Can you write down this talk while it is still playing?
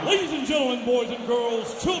Ladies and gentlemen, boys and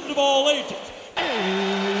girls, children of all ages,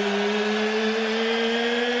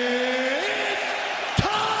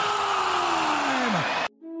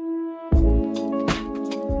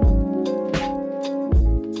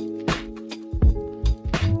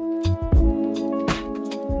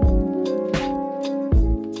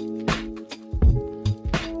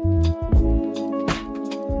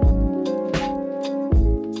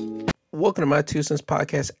 welcome to my Two Cents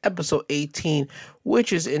Podcast, episode 18,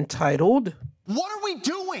 which is entitled... What are we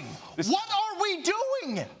doing? What are we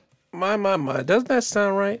doing? My. Doesn't that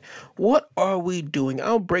sound right? What are we doing?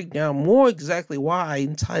 I'll break down more exactly why I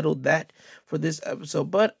entitled that for this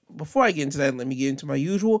episode. But before I get into that, let me get into my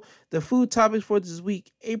usual. The food topics for this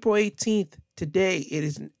week. April 18th, today, it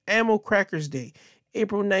is an Ammo Crackers Day.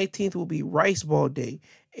 April 19th will be Rice Ball Day.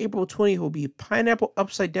 April 20th will be Pineapple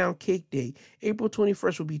Upside Down Cake Day. April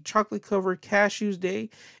 21st will be Chocolate Covered Cashews Day.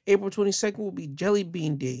 April 22nd will be Jelly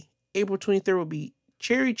Bean Day. April 23rd will be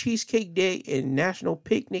Cherry Cheesecake Day and National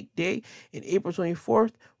Picnic Day. And April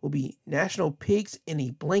 24th will be National Pigs in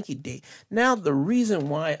a Blanket Day. Now, the reason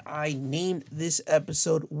why I named this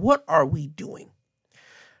episode, What Are We Doing?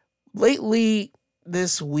 Lately,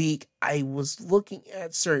 this week, I was looking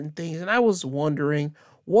at certain things and I was wondering,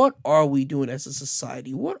 what are we doing as a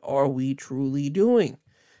society? What are we truly doing?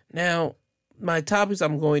 Now, my topics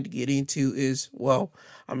I'm going to get into is, I'm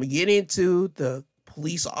going to get into the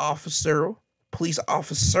police officers,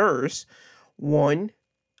 one,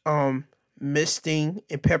 misting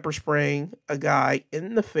and pepper spraying a guy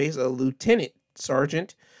in the face, a lieutenant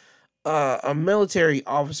sergeant, a military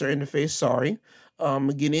officer in the face, I'm going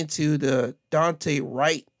to get into the Daunte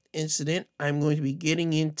Wright incident. I'm going to be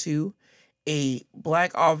getting into a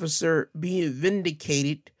black officer being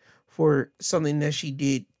vindicated for something that she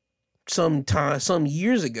did some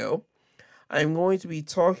years ago. I'm going to be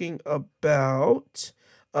talking about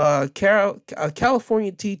a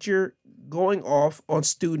California teacher going off on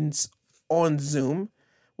students on Zoom.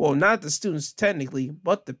 Well, not the students technically,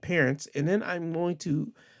 but the parents. And then I'm going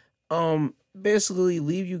to basically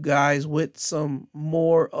leave you guys with some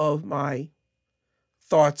more of my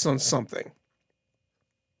thoughts on something.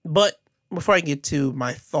 But before I get to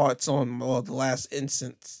my thoughts on the last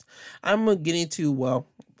instance, I'm going to get into,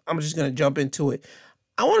 I'm just going to jump into it.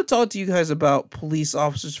 I want to talk to you guys about police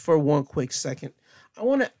officers for one quick second. I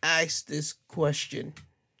want to ask this question.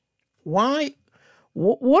 What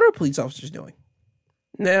are police officers doing?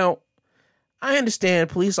 Now, I understand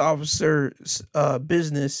police officers'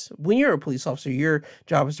 business. When you're a police officer, your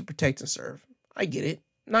job is to protect and serve. I get it.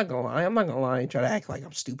 I'm not going to lie and try to act like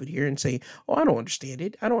I'm stupid here and say, I don't understand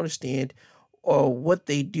it. I don't understand what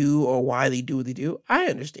they do or why they do what they do. I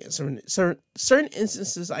understand certain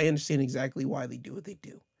instances. I understand exactly why they do what they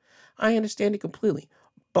do. I understand it completely.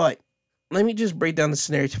 But let me just break down the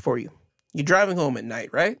scenario for you. You're driving home at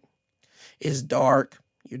night, right? It's dark.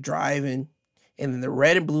 You're driving, and then the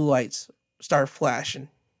red and blue lights start flashing.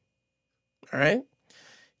 All right?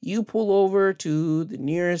 You pull over to the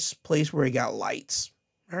nearest place where it got lights.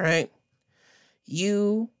 All right?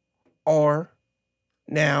 You are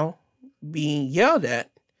now being yelled at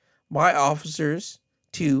by officers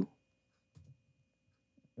to,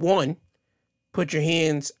 one, put your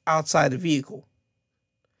hands outside the vehicle.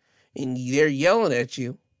 And they're yelling at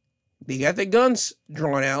you. They got their guns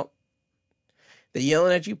drawn out. They're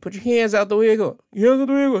yelling at you, put your hands out the vehicle. Hands out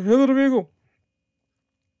the vehicle. Hands out the vehicle.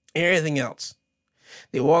 And everything else.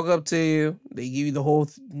 They walk up to you. They give you the whole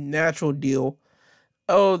natural deal.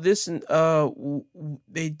 Oh, they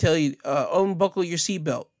tell you, unbuckle your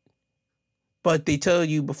seatbelt. But they tell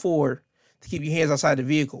you before to keep your hands outside the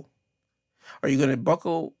vehicle. Are you going to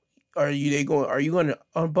buckle? Are you going to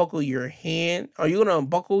unbuckle your hand? Are you going to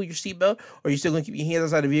unbuckle your seatbelt? Or are you still going to keep your hands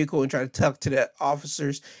outside the vehicle and try to talk to the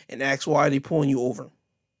officers and ask why they're pulling you over?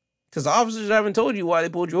 Because the officers haven't told you why they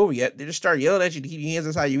pulled you over yet. They just start yelling at you to keep your hands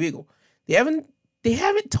outside your vehicle. They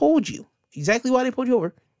haven't told you exactly why they pulled you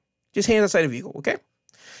over. Just hands outside the vehicle, okay?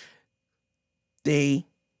 They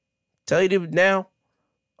tell you to now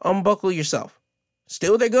unbuckle yourself.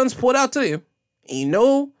 Still with their guns pulled out to you. And you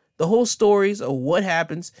know the whole stories of what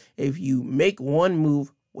happens if you make one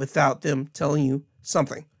move without them telling you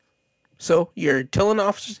something. So you're telling the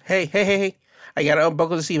officers, hey, I got to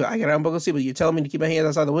unbuckle the seatbelt. You're telling me to keep my hands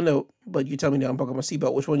outside the window, but you're telling me to unbuckle my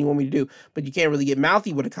seatbelt. Which one you want me to do? But you can't really get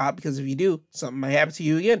mouthy with a cop because if you do, something might happen to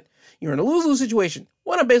you again. You're in a lose-lose situation.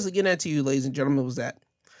 What I'm basically getting at to you, ladies and gentlemen, was that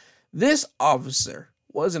this officer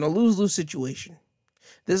was in a lose-lose situation.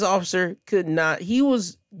 This officer he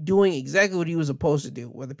was doing exactly what he was supposed to do.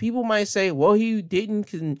 Whether people might say, well, he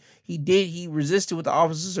resisted with the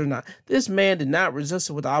officers or not. This man did not resist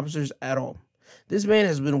with the officers at all. This man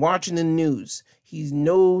has been watching the news. He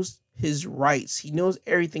knows his rights. He knows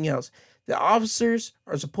everything else. The officers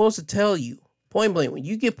are supposed to tell you, point blank, when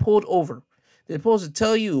you get pulled over, they're supposed to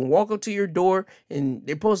tell you and walk up to your door, and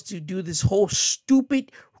they're supposed to do this whole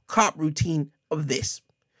stupid cop routine of this.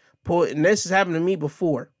 And this has happened to me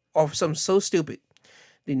before, off something so stupid.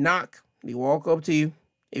 They knock, they walk up to you.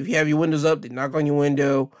 If you have your windows up, they knock on your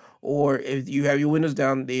window. Or if you have your windows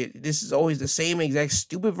down, this is always the same exact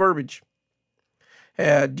stupid verbiage.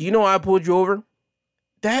 Do you know why I pulled you over?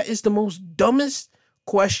 That is the most dumbest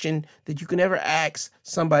question that you can ever ask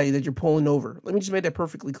somebody that you're pulling over. Let me just make that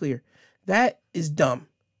perfectly clear. That is dumb.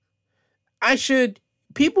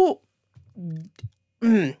 People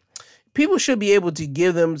should be able to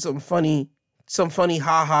give them some funny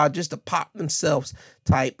haha just to pop themselves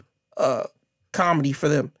type comedy for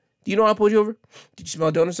them. Do you know why I pulled you over? Did you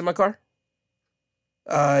smell donuts in my car?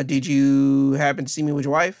 Did you happen to see me with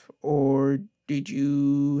your wife? Or did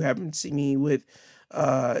you happen to see me with,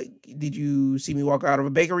 did you see me walk out of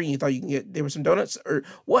a bakery and you thought there were some donuts? Or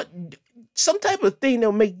what? Some type of thing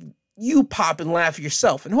that'll make you pop and laugh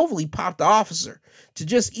yourself and hopefully pop the officer to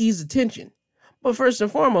just ease the tension. But first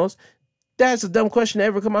and foremost, that's a dumb question to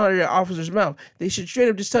ever come out of your officer's mouth. They should straight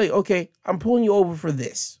up just tell you, okay, I'm pulling you over for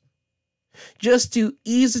this. Just to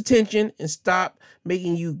ease the tension and stop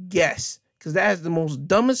making you guess. Because that is the most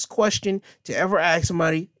dumbest question to ever ask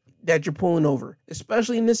somebody that you're pulling over.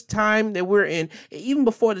 Especially in this time that we're in. Even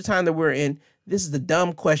before the time that we're in, this is the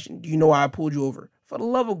dumb question. Do you know why I pulled you over? For the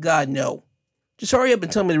love of God, no. Just hurry up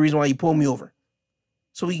and tell me the reason why you pulled me over.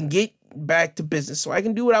 So we can get back to business. So I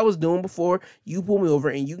can do what I was doing before you pull me over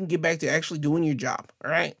and you can get back to actually doing your job. All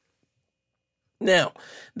right? Now,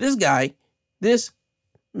 this guy, this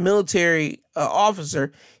military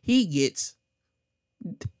officer, he gets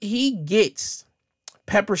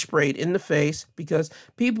pepper sprayed in the face because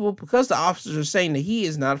the officers are saying that he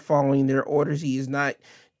is not following their orders. He is not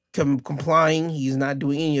complying. He is not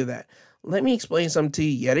doing any of that. Let me explain something to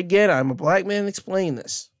you yet again. I'm a black man explaining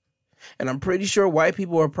this. And I'm pretty sure white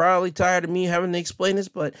people are probably tired of me having to explain this,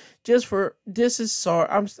 but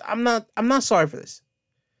I'm not sorry for this.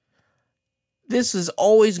 This is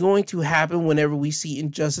always going to happen whenever we see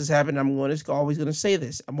injustice happen. I'm always going to say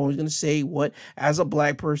this. I'm always going to say as a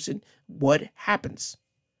black person, what happens.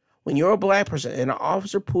 When you're a black person and an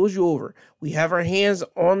officer pulls you over, we have our hands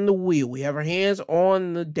on the wheel. We have our hands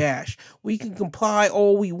on the dash. We can comply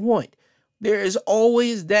all we want. There is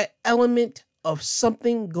always that element of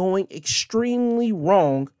something going extremely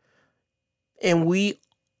wrong, and we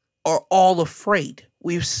are all afraid.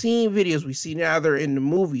 We've seen videos, we've seen either in the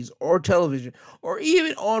movies or television, or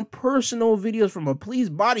even on personal videos from a police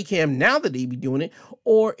body cam now that they be doing it,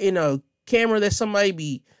 or in a camera that somebody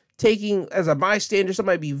be taking as a bystander,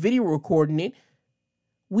 somebody be video recording it.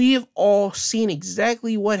 We have all seen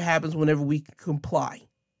exactly what happens whenever we comply.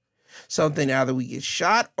 Something, either we get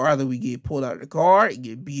shot, or either we get pulled out of the car and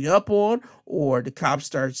get beat up on, or the cop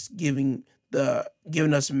starts giving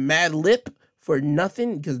us mad lip for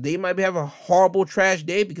nothing because they might have a horrible trash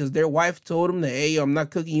day because their wife told them that, hey, I'm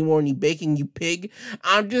not cooking you more any bacon, you pig.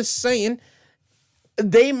 I'm just saying,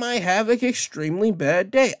 they might have an extremely bad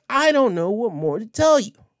day. I don't know what more to tell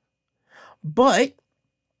you. But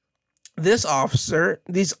these officers,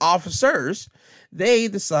 they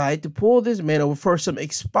decide to pull this man over for some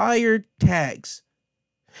expired tags.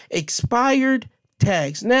 Expired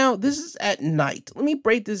tags. Now, this is at night. Let me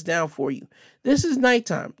break this down for you. This is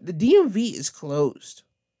nighttime. The DMV is closed.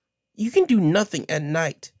 You can do nothing at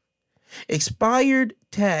night. Expired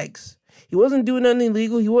tags. He wasn't doing nothing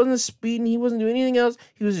illegal. He wasn't speeding. He wasn't doing anything else.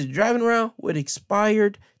 He was just driving around with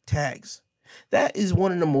expired tags. That is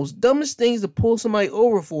one of the most dumbest things to pull somebody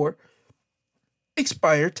over for.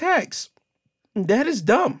 Expired tags. That is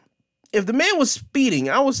dumb. If the man was speeding,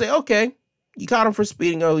 I would say, okay, you caught him for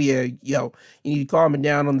speeding. Oh, yeah, you need to calm him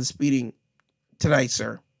down on the speeding tonight,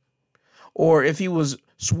 sir. Or if he was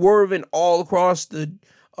swerving all across the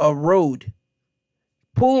road,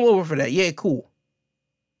 pull him over for that. Yeah, cool.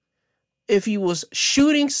 If he was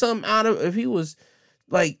shooting something out of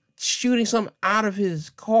his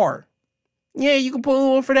car, yeah, you can pull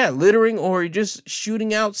him over for that. Littering or just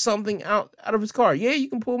shooting out something out of his car. Yeah, you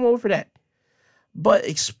can pull him over for that. But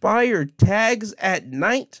expired tags at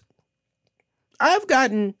night, I've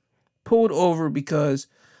gotten pulled over because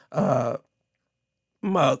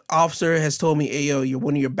my officer has told me, hey, yo,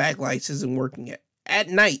 one of your backlights isn't working at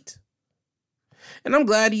night. And I'm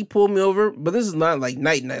glad he pulled me over, but this is not like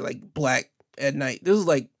night, like black at night. This is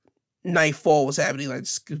like nightfall was happening, like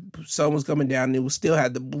sun was coming down and it still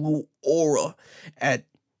had the blue aura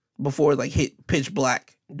before it like hit pitch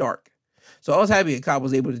black dark. So I was happy a cop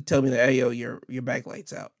was able to tell me that, hey, yo, your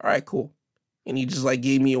backlight's out. All right, cool. And he just like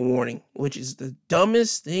gave me a warning, which is the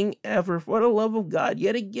dumbest thing ever. For the love of God,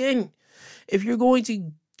 yet again, if you're going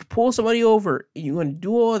to pull somebody over and you're going to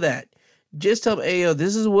do all that, just tell them, hey, yo,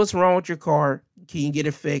 this is what's wrong with your car. Can you get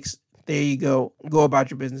it fixed? There you go. Go about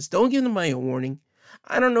your business. Don't give somebody a warning.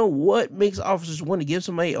 I don't know what makes officers want to give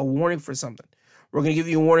somebody a warning for something. We're going to give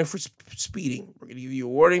you a warning for speeding. We're going to give you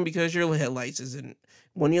a warning because your headlights isn't,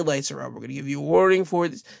 when your lights are out. We're going to give you a warning for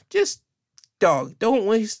this. Just, dog, don't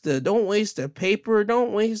waste the paper.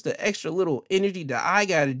 Don't waste the extra little energy that I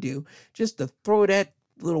got to do just to throw that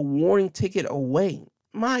little warning ticket away.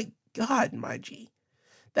 My God, my G.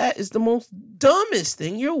 That is the most dumbest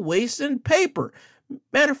thing. You're wasting paper.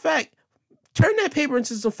 Matter of fact, turn that paper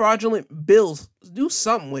into some fraudulent bills. Do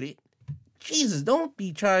something with it. Jesus, don't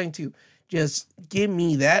be trying to just give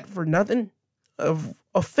me that for nothing.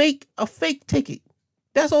 A fake ticket.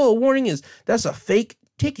 That's all a warning is. That's a fake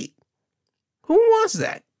ticket. Who wants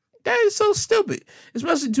that? That is so stupid.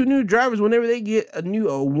 Especially to new drivers, whenever they get a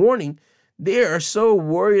warning, they are so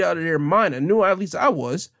worried out of their mind. I knew, at least I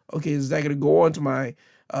was. Okay, is that going to go on to my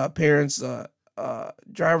parents'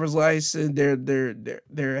 driver's license,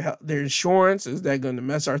 their insurance? Is that going to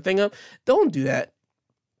mess our thing up? Don't do that.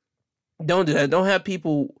 Don't do that. Don't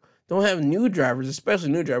have new drivers, especially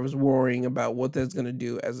new drivers, worrying about what that's going to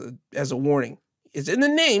do as a warning. It's in the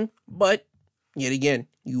name, but yet again,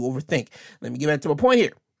 you overthink. Let me get back to my point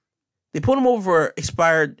here. They put him over for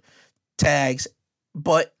expired tags,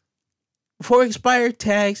 but for expired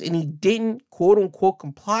tags, and he didn't, quote unquote,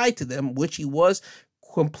 comply to them, which he was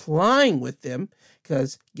complying with them,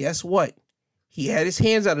 because guess what? He had his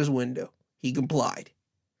hands out his window. He complied.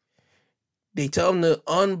 They tell him to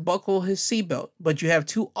unbuckle his seatbelt, but you have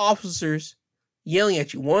two officers yelling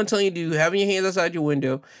at you. One telling you to have your hands outside your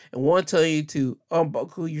window, and one telling you to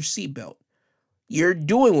unbuckle your seatbelt. You're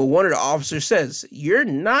doing what one of the officers says. You're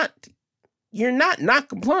not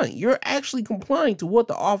complying. You're actually complying to what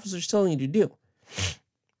the officer's telling you to do.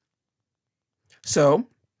 So,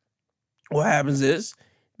 what happens is,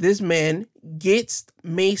 this man gets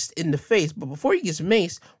maced in the face. But before he gets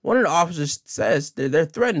maced, one of the officers says that they're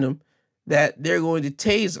threatening him that they're going to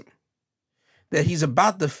tase him. That he's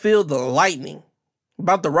about to feel the lightning.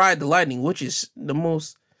 About to ride the lightning, which is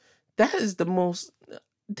that is the most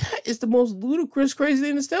ludicrous, crazy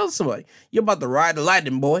thing to tell somebody. You're about to ride the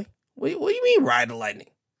lightning, boy. What do you mean ride the lightning?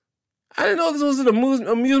 I didn't know this was an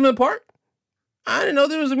amusement park. I didn't know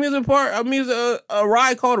there was an amusement park, a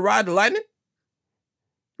ride called Ride the Lightning.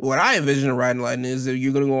 What I envision a Ride the Lightning is that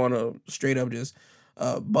you're going to go on a straight up just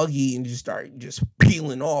buggy and just start just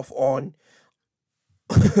peeling off on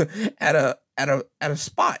at a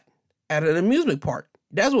spot, at an amusement park.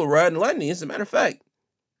 That's what Riding the Lightning is. As a matter of fact,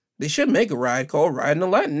 they should make a ride called Riding the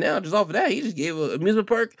Lightning now. Just off of that, he just gave an amusement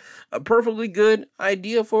park a perfectly good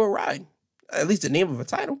idea for a ride. At least the name of a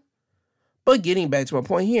title. But getting back to my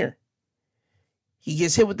point here, he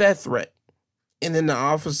gets hit with that threat. And then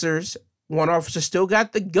one officer still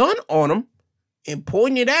got the gun on him and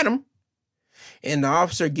pointing it at him. And the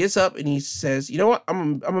officer gets up and he says, you know what?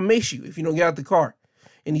 I'm going to mace you if you don't get out the car.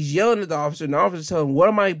 And he's yelling at the officer, and the officer's telling him, what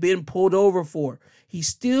am I being pulled over for? He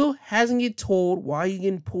still hasn't get told why he's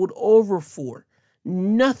getting pulled over for.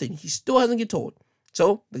 Nothing. He still hasn't get told.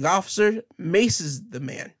 So the officer maces the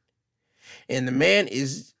man. And the man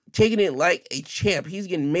is taking it like a champ. He's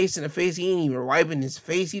getting maced in the face. He ain't even wiping his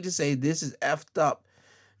face. He just say, this is effed up.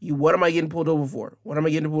 What am I getting pulled over for? What am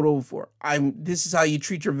I getting pulled over for? This is how you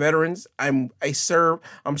treat your veterans. I'm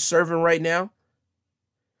serving right now.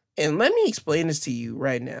 And let me explain this to you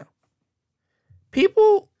right now.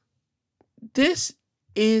 People, this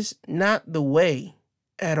is not the way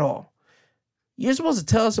at all. You're supposed to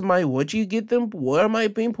tell somebody what you get them, what am I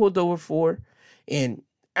being pulled over for? And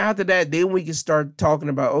after that, then we can start talking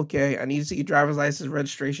about, okay, I need to see your driver's license,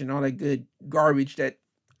 registration, all that good garbage that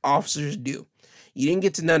officers do. You didn't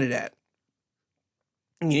get to none of that.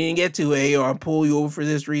 You didn't get to, hey, I pull you over for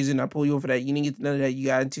this reason, I pull you over for that. You didn't get to none of that. You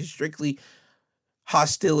got into strictly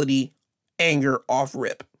hostility, anger, off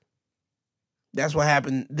rip. That's what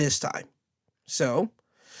happened this time. So,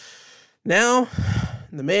 now,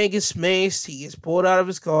 the man gets maced, he gets pulled out of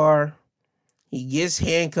his car, he gets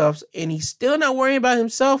handcuffs, and he's still not worrying about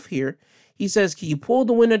himself here. He says, can you pull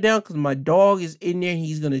the window down because my dog is in there and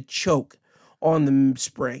he's going to choke on the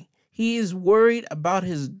spray. He is worried about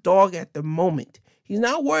his dog at the moment. He's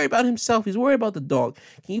not worried about himself. He's worried about the dog.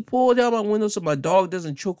 Can you pull down my window so my dog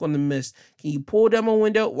doesn't choke on the mist? Can you pull down my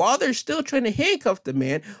window while they're still trying to handcuff the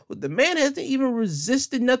man? The man hasn't even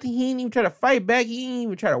resisted nothing. He ain't even try to fight back. He ain't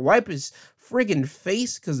even try to wipe his friggin'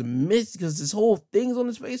 face because of mist, because this whole thing's on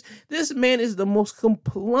his face. This man is the most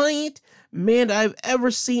compliant man I've ever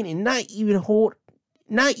seen, and not even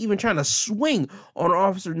trying to swing on an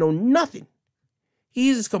officer, no nothing.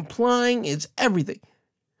 He's just complying. It's everything.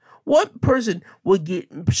 What person would get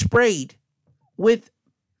sprayed with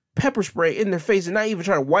pepper spray in their face and not even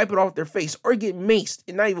try to wipe it off their face, or get maced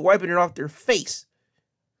and not even wiping it off their face?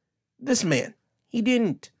 This man, he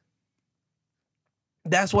didn't.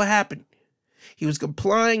 That's what happened. He was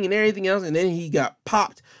complying and everything else, and then he got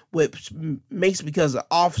popped with mace because the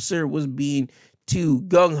officer was being too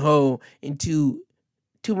gung-ho and too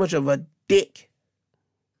much of a dick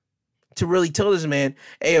to really tell this man,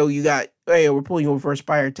 we're pulling you over for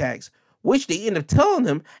expired tags, which they end up telling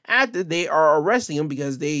him after they are arresting him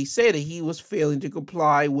because they say that he was failing to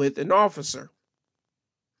comply with an officer.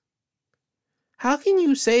 How can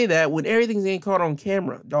you say that when everything's being caught on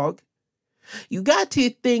camera, dog? You got to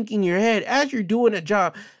think in your head as you're doing a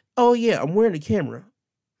job, oh yeah, I'm wearing a camera.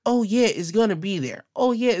 Oh yeah, it's going to be there.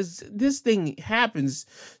 Oh yeah, this thing happens.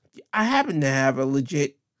 I happen to have a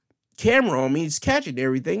legit camera on me. It's catching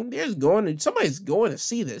everything. Somebody's going to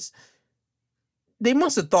see this. They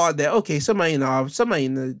must have thought that, okay, somebody in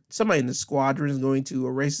the squadron is going to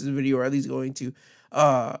erase this video, or at least going to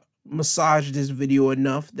massage this video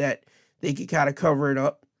enough that they could kind of cover it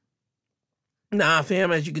up. Nah,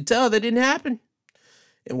 fam, as you could tell, that didn't happen.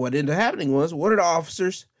 And what ended up happening was one of the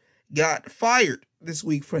officers got fired this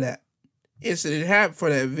week for that incident, happened for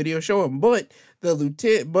that video showing. But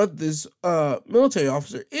this military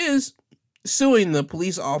officer is suing the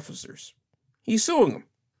police officers. He's suing them.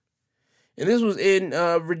 And this was in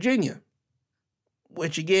Virginia,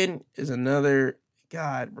 which again is another,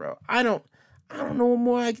 God, bro. I don't know what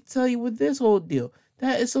more I can tell you with this whole deal.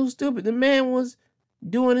 That is so stupid. The man was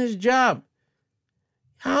doing his job.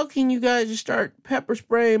 How can you guys just start pepper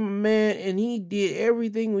spraying my man and he did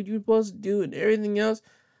everything what you were supposed to do and everything else?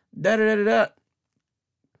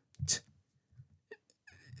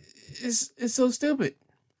 It's so stupid.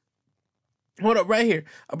 Hold up, right here.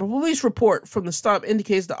 A police report from the stop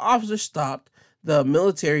indicates the officer stopped the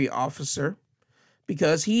military officer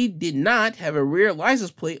because he did not have a rear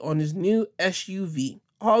license plate on his new SUV.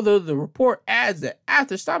 Although the report adds that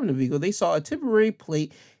after stopping the vehicle, they saw a temporary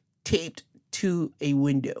plate taped to a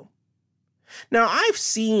window. Now, I've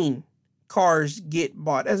seen cars get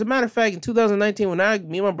bought. As a matter of fact, in 2019, when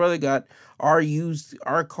me and my brother got our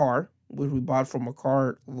car, which we bought from a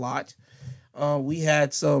car lot, we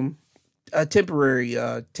had a temporary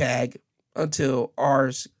tag until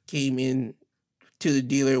ours came in to the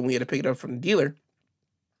dealer and we had to pick it up from the dealer.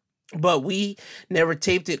 But we never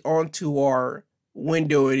taped it onto our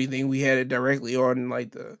window or anything. We had it directly on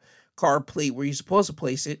like the car plate where you're supposed to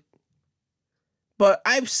place it. But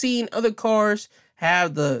I've seen other cars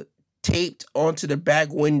have the taped onto the back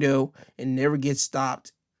window and never get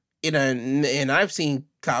stopped. And I've seen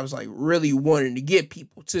cops like really wanting to get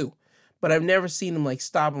people too. But I've never seen them like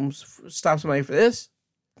stop somebody for this.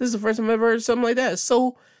 This is the first time I've ever heard something like that. It's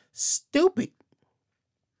so stupid.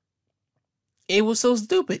 It was so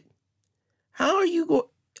stupid. How are you going?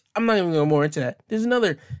 I'm not even going to go more into that. There's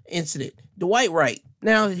another incident. Dwight Wright.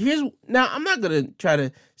 Now I'm not going to try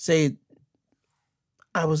to say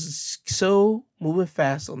I was so moving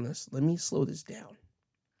fast on this. Let me slow this down.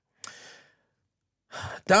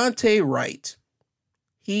 Daunte Wright.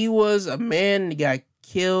 He was a man that got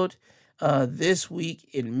killed this week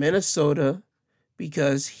in Minnesota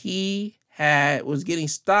because he was getting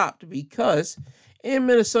stopped because in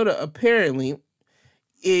Minnesota, apparently,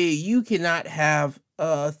 you cannot have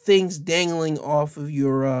things dangling off of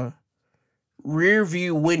your rear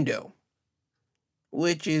view window,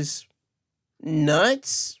 which is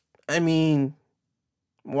nuts. I mean,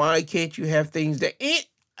 why can't you have things that...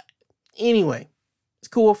 Anyway, it's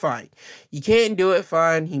cool, fine. You can't do it,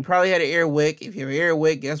 fine. He probably had an air wick. If you have an air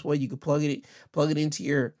wick, guess what? You can plug it into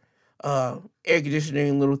your air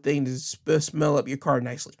conditioning little thing to smell up your car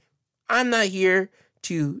nicely. I'm not here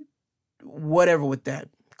to whatever with that.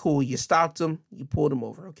 Cool, you stopped him, you pulled him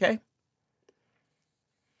over, okay?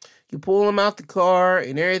 You pull him out the car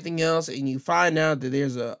and everything else, and you find out that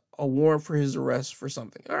there's a warrant for his arrest for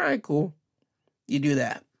something. All right, cool. You do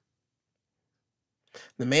that.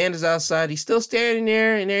 The man is outside. He's still standing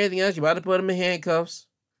there and everything else. You're about to put him in handcuffs.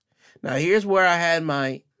 Now, here's where I had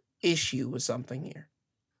my issue with something here.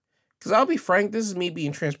 Because I'll be frank, this is me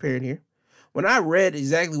being transparent here. When I read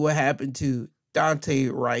exactly what happened to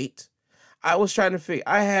Daunte Wright, I was trying to figure.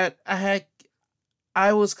 I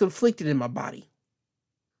was conflicted in my body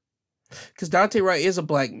because Daunte Wright is a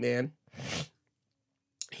black man.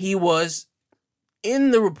 He was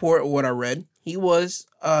in the report. What I read, he was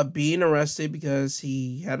being arrested because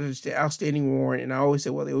he had an outstanding warrant. And I always say,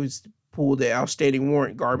 well, they always pull the outstanding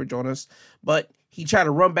warrant garbage on us. But he tried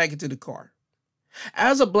to run back into the car.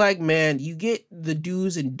 As a black man, you get the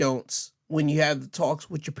do's and don'ts when you have the talks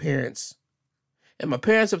with your parents. And my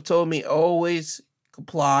parents have told me always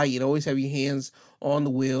comply. You always have your hands on the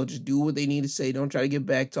wheel. Just do what they need to say. Don't try to get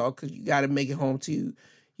back talk because you got to make it home to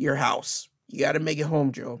your house. You got to make it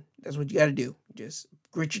home, Joe. That's what you got to do. Just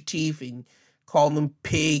grit your teeth and call them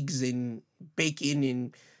pigs and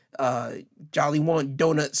bacon and Jolly Want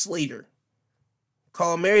donuts later.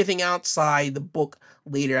 Call them everything outside the book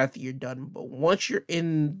later after you're done. But once you're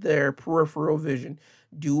in their peripheral vision,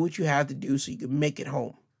 do what you have to do so you can make it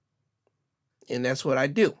home. And that's what I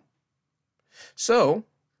do. So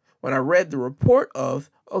when I read the report of,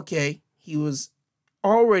 okay, he was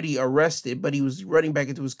already arrested, but he was running back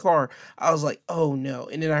into his car, I was like, oh no.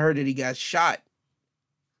 And then I heard that he got shot.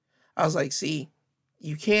 I was like, see,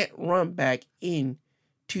 you can't run back into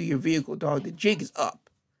your vehicle, dog. The jig is up.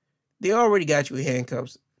 They already got you in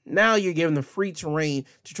handcuffs. Now you're giving them free terrain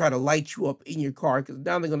to try to light you up in your car because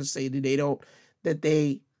now they're going to say that they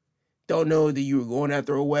don't know that you were going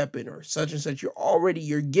after a weapon or such and such. You're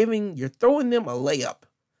throwing them a layup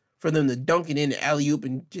for them to dunk it in the alley-oop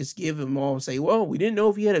and just give them all and say, well, we didn't know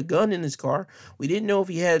if he had a gun in his car. We didn't know if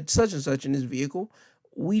he had such and such in his vehicle.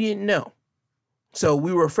 We didn't know. So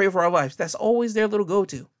we were afraid for our lives. That's always their little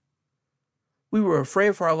go-to. We were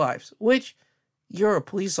afraid for our lives, which you're a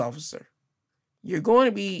police officer. You're going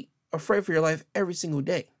to be afraid for your life every single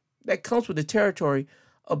day. That comes with the territory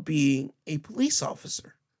of being a police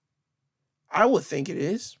officer. I would think it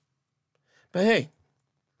is. But hey,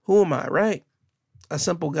 who am I, right? A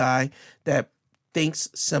simple guy that thinks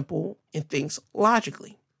simple and thinks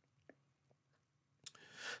logically.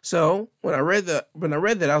 So when I read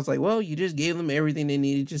that, I was like, well, you just gave them everything they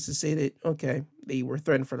needed just to say that, okay, they were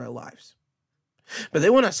threatened for their lives. But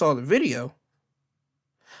then when I saw the video,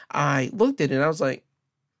 I looked at it and I was like,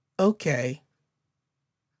 okay,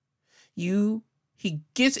 he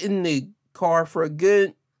gets in the car for a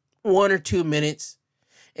good 1 or 2 minutes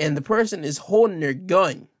and the person is holding their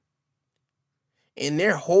gun and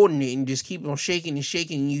they're holding it and just keep on shaking and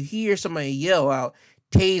shaking. And you hear somebody yell out,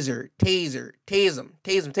 taser, taser, tase him,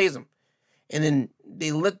 tase him, tase him. And then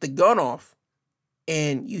they let the gun off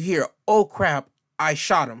and you hear, oh crap, I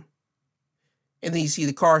shot him. And then you see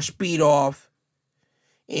the car speed off.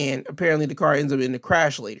 And apparently the car ends up in a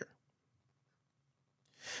crash later.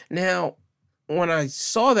 Now, when I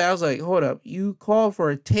saw that, I was like, hold up. You called for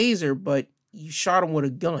a taser, but you shot him with a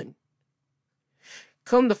gun.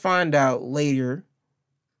 Come to find out later,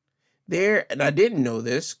 and I didn't know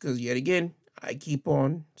this, because yet again, I keep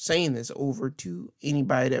on saying this over to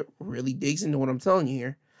anybody that really digs into what I'm telling you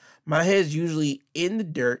here. My head's usually in the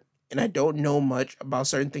dirt, and I don't know much about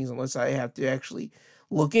certain things unless I have to actually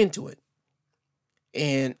look into it.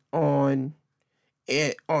 And on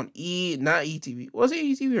not ETV, was it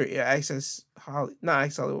ETV or Access Hollywood? Not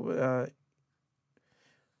Access Hollywood, but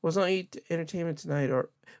was on Entertainment Tonight, or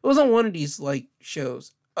it was on one of these like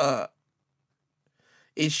shows.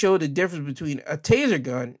 It showed the difference between a taser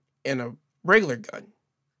gun and a regular gun,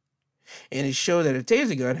 and it showed that a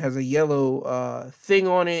taser gun has a yellow thing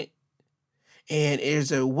on it, and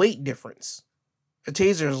there's a weight difference. A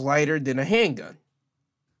taser is lighter than a handgun.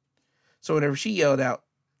 So whenever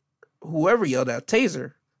whoever yelled out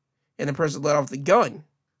taser, and the person let off the gun,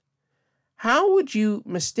 how would you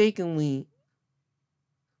mistake a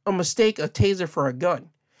taser for a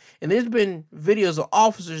gun? And there's been videos of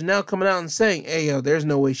officers now coming out and saying, hey, yo, there's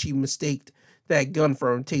no way she mistaked that gun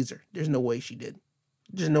for a taser. There's no way she did.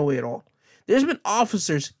 There's no way at all. There's been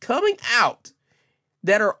officers coming out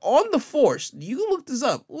that are on the force. You can look this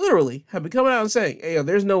up. Literally have been coming out and saying, hey, yo,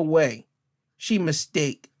 there's no way she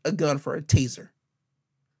mistake a gun for a taser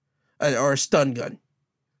or a stun gun.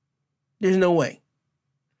 There's no way.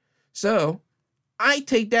 So I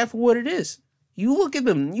take that for what it is. You look at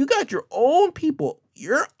them, you got your own people,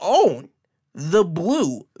 the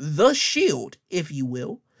blue, the shield, if you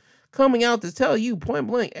will, coming out to tell you point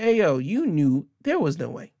blank, hey, yo, you knew there was no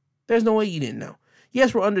way. There's no way you didn't know.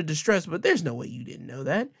 Yes, we're under distress, but there's no way you didn't know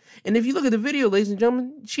that. And if you look at the video, ladies and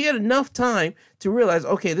gentlemen, she had enough time to realize,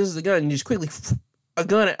 okay, this is a gun, and just quickly a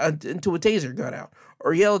gun into a taser gun out,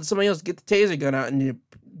 or yell at somebody else to get the taser gun out and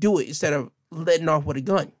do it instead of letting off with a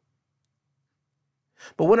gun.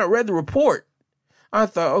 But when I read the report, I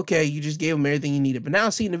thought, okay, you just gave him everything you needed. But now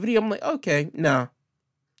seeing the video, I'm like, okay, nah,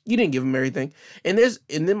 You didn't give him everything. And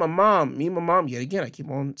then my mom, me and my mom, yet again, I keep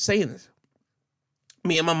on saying this.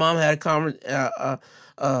 Me and my mom had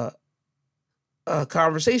a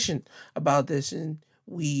conversation about this, and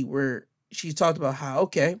she talked about how,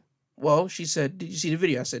 okay, well, she said, did you see the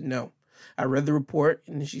video? I said, no. I read the report,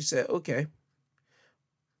 and then she said, okay,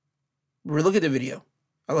 we're looking at the video.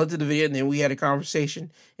 I looked at the video, and then we had a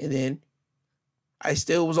conversation, and then I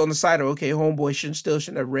still was on the side of, okay, homeboy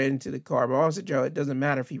shouldn't have ran into the car. But I said, Joe, it doesn't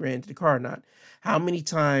matter if he ran into the car or not. How many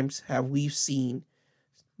times have we seen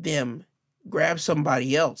them grab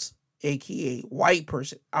somebody else, aka white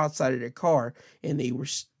person, outside of their car, and they were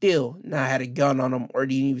still not had a gun on them or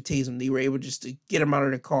didn't even tase them? They were able just to get them out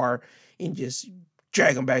of the car and just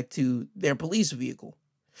drag them back to their police vehicle.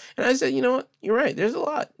 And I said, you know what? You're right. There's a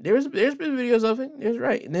lot. There's been videos of it. There's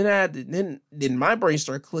right. And then then my brain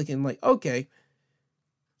started clicking like, okay,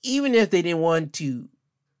 even if they didn't want to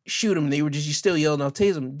shoot him, they were just still yelling out,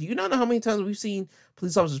 tase him. Do you not know how many times we've seen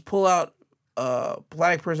police officers pull out a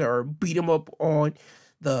black person or beat him up on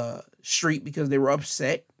the street because they were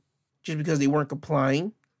upset, just because they weren't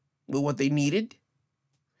complying with what they needed,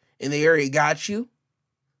 and the area got you?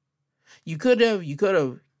 You could have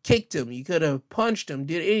kicked him, you could have punched him,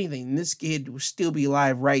 did anything, and this kid would still be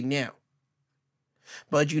alive right now.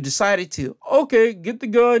 But you decided to, okay, get the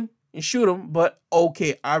gun and shoot him, but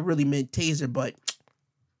okay, I really meant taser, but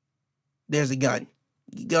there's a gun.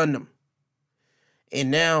 You gunned him.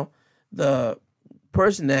 And now the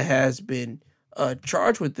person that has been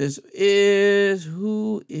charged with this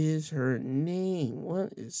who is her name?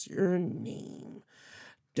 What is your name?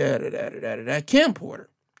 Kim Porter.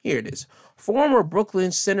 Here it is. Former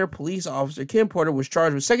Brooklyn Center police officer Kim Porter was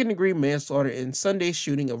charged with second-degree manslaughter in Sunday's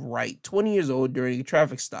shooting of Wright, 20 years old, during a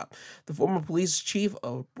traffic stop. The former police chief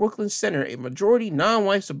of Brooklyn Center, a majority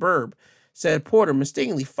non-white suburb, said Porter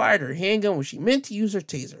mistakenly fired her handgun when she meant to use her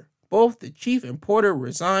taser. Both the chief and Porter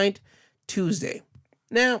resigned Tuesday.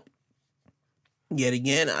 Now, yet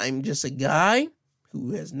again, I'm just a guy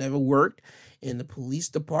who has never worked in the police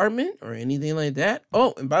department or anything like that.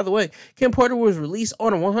 Oh, and by the way, Kim Porter was released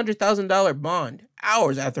on a $100,000 bond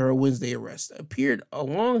hours after her Wednesday arrest. Appeared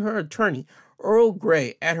along her attorney, Earl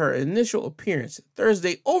Gray, at her initial appearance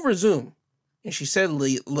Thursday over Zoom, and she said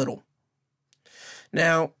little.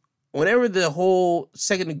 Now, whenever the whole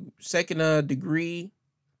second degree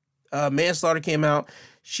manslaughter came out,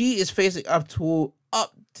 she is facing up to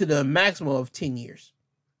the maximum of 10 years.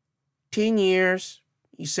 10 years.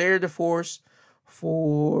 You shared the force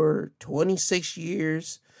for 26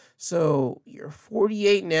 years. So you're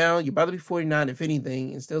 48 now. You're about to be 49, if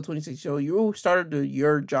anything, and still 26. So you started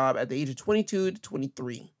your job at the age of 22 to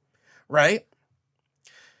 23, right?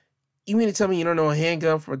 You mean to tell me you don't know a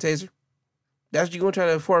handgun from a taser? That's what you're going to try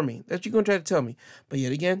to inform me. That's what you're going to try to tell me. But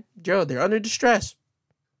yet again, Joe, they're under distress.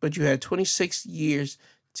 But you had 26 years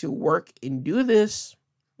to work and do this.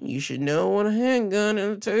 You should know what a handgun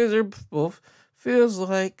and a taser both feels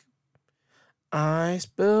like. I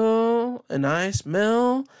smell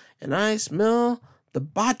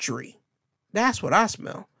debauchery. That's what I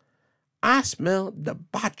smell. I smell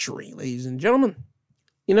debauchery, ladies and gentlemen.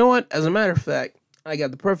 You know what? As a matter of fact, I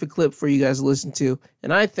got the perfect clip for you guys to listen to,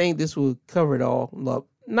 and I think this will cover it all up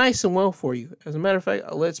nice and well for you. As a matter of fact,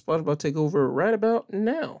 I'll let SpongeBob take over right about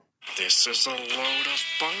now. This is a load of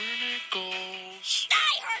barnacles.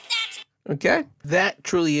 Okay? That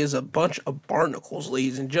truly is a bunch of barnacles,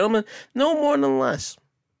 ladies and gentlemen. No more than less.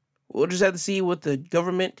 We'll just have to see what the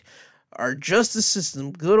government, our justice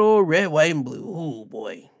system, good old red, white, and blue, oh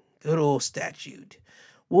boy, good old statute,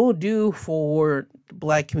 will do for the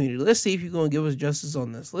black community. Let's see if you're going to give us justice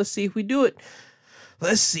on this. Let's see if we do it.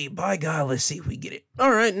 Let's see. By God, let's see if we get it.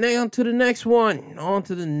 All right, now on to the next one. On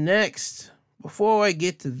to the next. Before I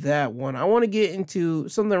get to that one, I want to get into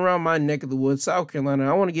something around my neck of the woods, South Carolina.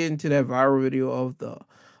 I want to get into that viral video of the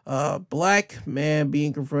black man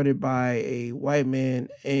being confronted by a white man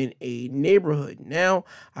in a neighborhood. Now,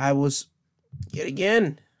 I was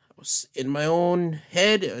in my own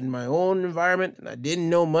head, in my own environment, and I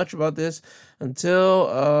didn't know much about this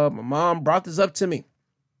until my mom brought this up to me.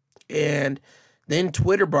 And then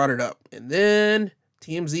Twitter brought it up, and then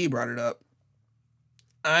TMZ brought it up.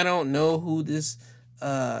 I don't know who this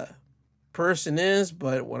person is,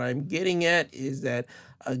 but what I'm getting at is that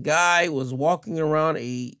a guy was walking around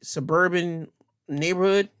a suburban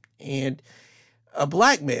neighborhood, and a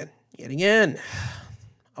black man, yet again,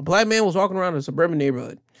 a black man was walking around a suburban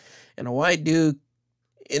neighborhood, and a white dude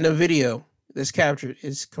in a video that's captured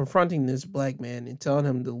is confronting this black man and telling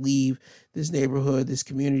him to leave this neighborhood, this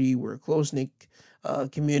community. We're a close-knit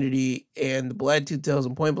community, and the black dude tells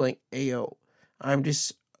him point blank, "Hey, yo, I'm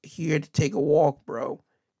just here to take a walk, bro.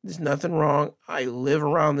 There's nothing wrong. I live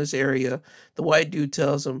around this area. The white dude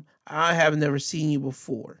tells him, I have never seen you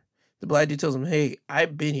before. The black dude tells him, hey,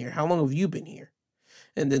 I've been here. How long have you been here?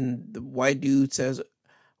 And then the white dude says,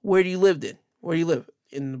 where do you live then? Where do you live?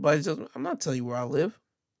 And the black dude tells him, I'm not telling you where I live.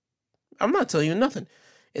 I'm not telling you nothing.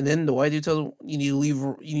 And then the white dude tells him, you need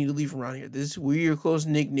to leave around here. This is where your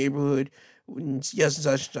close-knit neighborhood. Yes,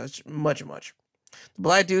 and such, much and much. The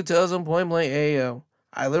black dude tells him point blank, hey, yo,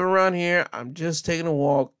 I live around here. I'm just taking a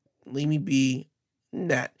walk. Leave me be.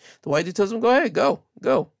 That. The white dude tells him, go ahead, go.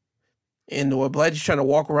 And the black dude's trying to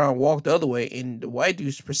walk the other way. And the white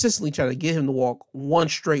dude's persistently trying to get him to walk one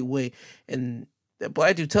straight way. And the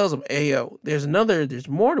black dude tells him, hey, yo, there's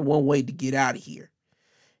more than one way to get out of here.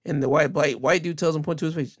 And the white dude tells him, point to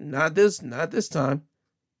his face, not this time.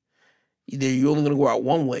 Either you're only going to go out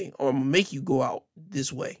one way, or I'm going to make you go out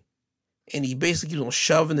this way. And he basically keeps on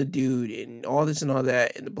shoving the dude and all this and all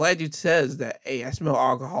that. And the black dude says that, hey, I smell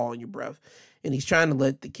alcohol in your breath. And he's trying to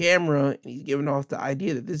let the camera, and he's giving off the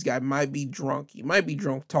idea that this guy might be drunk. He might be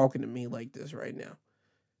drunk talking to me like this right now.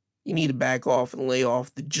 You need to back off and lay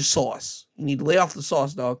off the sauce. You need to lay off the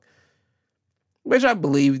sauce, dog. Which I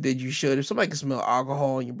believe that you should. If somebody can smell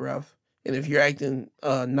alcohol in your breath, and if you're acting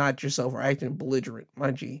not yourself or acting belligerent,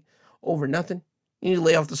 mind you, over nothing, you need to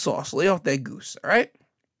lay off the sauce. Lay off that goose, all right?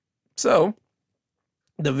 So,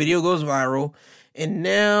 the video goes viral, and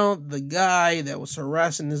now the guy that was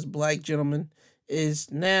harassing this black gentleman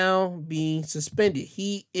is now being suspended.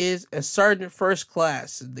 He is a sergeant first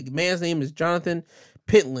class. The man's name is Jonathan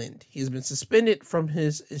Pitland. He has been suspended from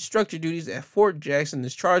his instructor duties at Fort Jackson and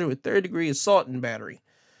is charged with third-degree assault and battery.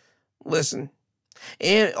 Listen.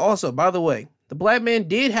 And also, by the way, the black man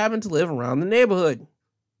did happen to live around the neighborhood.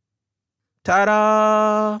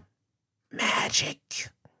 Ta-da! Magic.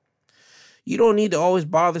 You don't need to always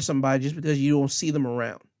bother somebody just because you don't see them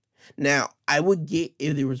around. Now, I would get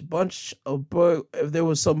if there was if there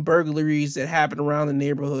was some burglaries that happened around the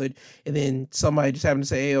neighborhood, and then somebody just happened to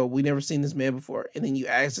say, hey, oh, we never seen this man before, and then you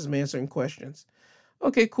ask this man certain questions.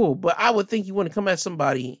 Okay, cool. But I would think you want to come at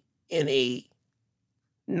somebody in a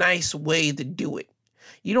nice way to do it.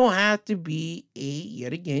 You don't have to be you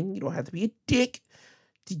don't have to be a dick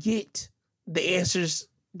to get the answers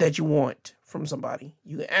that you want from somebody.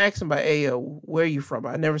 You can ask somebody, hey, where are you from?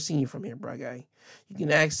 I've never seen you from here, bro, guy. You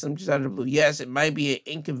can ask them just out of the blue. Yes, it might be an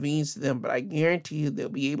inconvenience to them, but I guarantee you they'll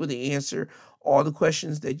be able to answer all the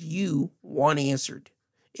questions that you want answered.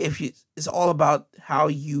 It's all about how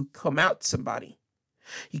you come out to somebody.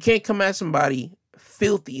 You can't come at somebody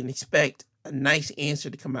filthy and expect a nice answer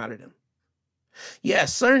to come out of them. Yeah,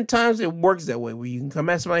 certain times it works that way, where you can come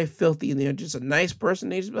at somebody filthy and they're just a nice person.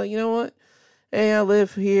 They just be like, you know what? Hey, I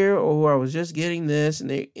live here, or I was just getting this,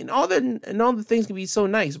 and all the things can be so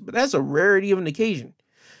nice, but that's a rarity of an occasion.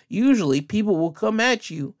 Usually, people will come at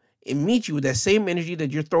you and meet you with that same energy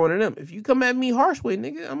that you're throwing at them. If you come at me harsh way,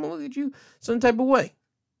 nigga, I'm gonna look at you some type of way.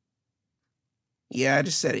 Yeah, I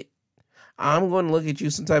just said it. I'm gonna look at you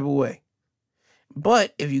some type of way.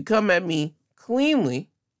 But if you come at me cleanly,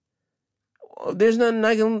 there's nothing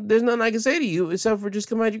I can say to you except for just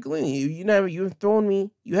come at you cleanly. You haven't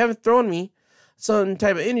thrown me some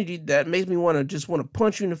type of energy that makes me want to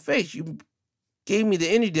punch you in the face. You gave me the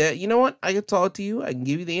energy that, you know what, I can talk to you, I can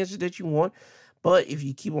give you the answers that you want, but if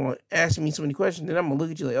you keep on asking me so many questions, then I'm gonna look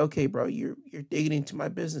at you like, okay, bro, you're digging into my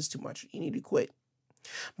business too much. You need to quit.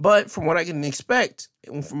 But from what I can expect,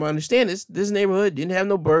 and from what I understand, this neighborhood didn't have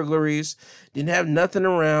no burglaries, didn't have nothing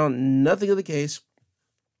around, nothing of the case.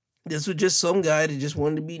 This was just some guy that just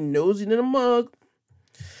wanted to be nosy in a mug,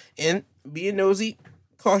 and being nosy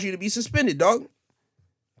cause you to be suspended, dog.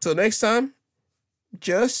 Till next time,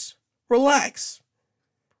 just relax.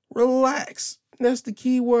 Relax. That's the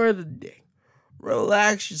key word of the day.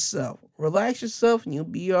 Relax yourself. Relax yourself and you'll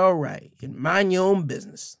be all right. And mind your own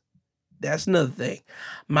business. That's another thing.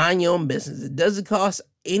 Mind your own business. It doesn't cost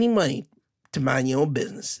any money to mind your own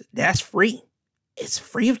business. That's free. It's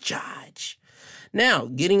free of charge. Now,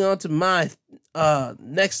 getting on to my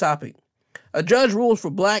next topic. A judge rules for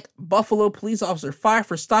black Buffalo police officer fired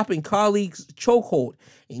for stopping colleague's chokehold.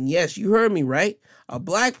 And yes, you heard me right. A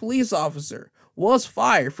black police officer was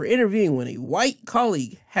fired for interviewing when a white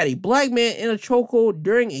colleague had a black man in a chokehold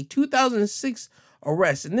during a 2006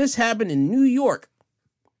 arrest. And this happened in New York.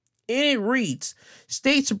 And it reads,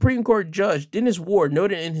 State Supreme Court Judge Dennis Ward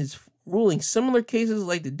noted in his ruling similar cases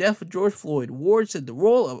like the death of George Floyd. Ward said the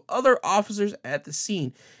role of other officers at the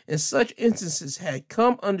scene in such instances had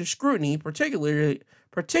come under scrutiny, particularly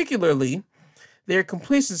their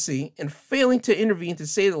complacency in failing to intervene to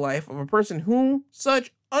save the life of a person whom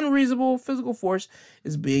such unreasonable physical force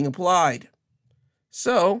is being applied.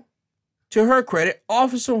 So, To her credit,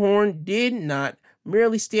 Officer Horn did not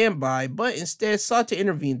merely stand by, but instead sought to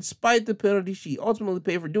intervene. Despite the penalty she ultimately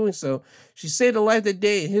paid for doing so, she saved a life that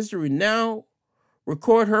day, and history now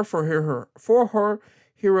record her for her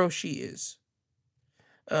hero she is.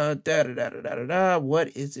 What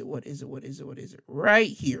is it? Right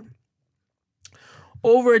here.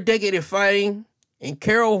 Over a decade of fighting, and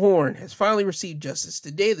Carol Horn has finally received justice.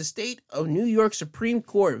 Today, the state of New York Supreme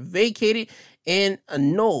Court vacated and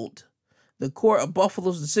annulled the Court of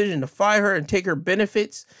Buffalo's decision to fire her and take her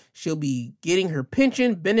benefits. She'll be getting her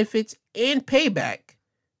pension, benefits, and payback.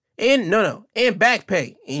 And back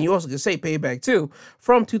pay. And you also can say payback too,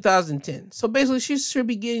 from 2010. So basically, she should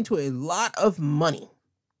be getting to a lot of money.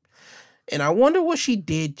 And I wonder what she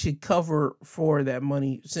did to cover for that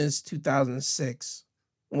money since 2006.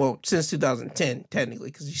 Well, since 2010, technically,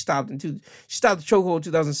 because she stopped the chokehold in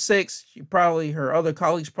 2006. Her other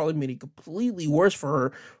colleagues probably made it completely worse for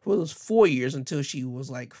her for those 4 years until she was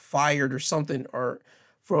like fired or something, or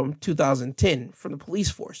from 2010 from the police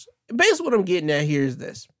force. And basically what I'm getting at here is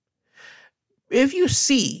this. If you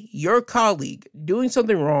see your colleague doing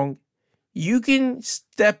something wrong, you can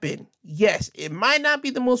step in. Yes, it might not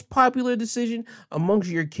be the most popular decision amongst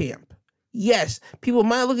your camp. Yes, people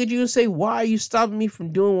might look at you and say, why are you stopping me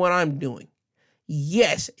from doing what I'm doing?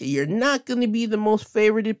 Yes, you're not going to be the most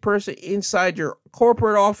favorited person inside your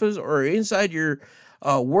corporate office or inside your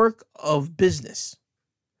work of business.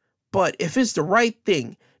 But if it's the right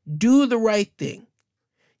thing, do the right thing.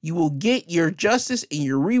 You will get your justice and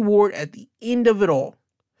your reward at the end of it all.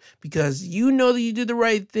 Because you know that you did the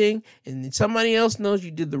right thing, and somebody else knows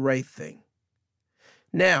you did the right thing.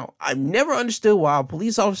 Now, I've never understood how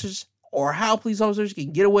police officers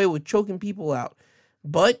can get away with choking people out.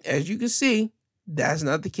 But as you can see, that's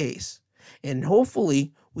not the case. And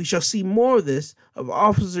hopefully, we shall see more of this, of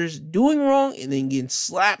officers doing wrong and then getting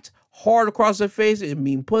slapped hard across their face and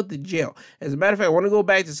being put to jail. As a matter of fact, I want to go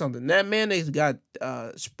back to something. That man that got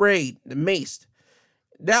sprayed, maced,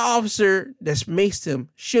 that officer that's maced him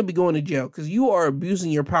should be going to jail because you are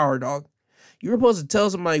abusing your power, dog. You're supposed to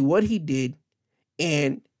tell somebody what he did,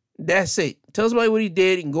 and that's it. Tell somebody what he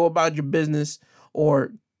did and go about your business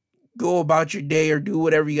or go about your day or do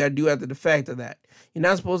whatever you got to do after the fact of that. You're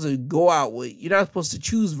not supposed to you're not supposed to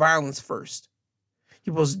choose violence first.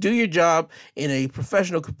 You're supposed to do your job in a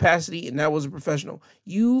professional capacity, and that was a professional.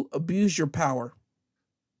 You abuse your power.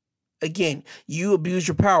 Again, you abuse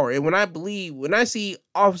your power. And when I see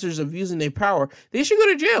officers abusing their power, they should go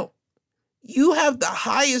to jail. You have the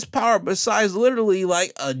highest power besides literally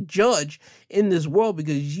like a judge in this world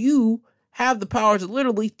because you have the power to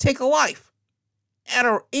literally take a life at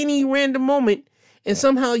any random moment. And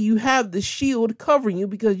somehow you have the shield covering you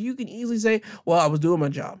because you can easily say, well, I was doing my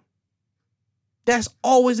job. That's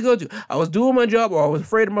always a go-to. I was doing my job or I was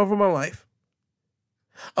afraid for my life.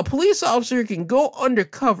 A police officer can go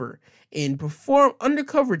undercover and perform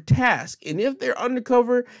undercover tasks. And if they're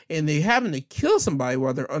undercover and they happen to kill somebody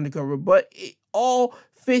while they're undercover, but it all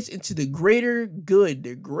fits into the greater good,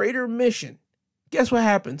 the greater mission, guess what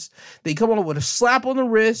happens? They come up with a slap on the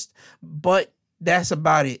wrist, but that's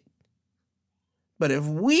about it. But if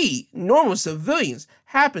we, normal civilians,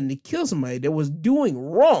 happen to kill somebody that was doing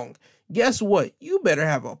wrong, guess what? You better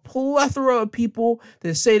have a plethora of people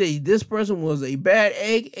that say that this person was a bad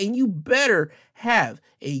egg, and you better have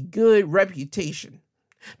a good reputation.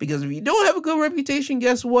 Because if you don't have a good reputation,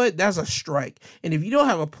 guess what? That's a strike. And if you don't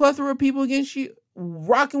have a plethora of people against you,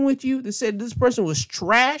 rocking with you, that said this person was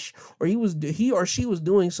trash, or he or she was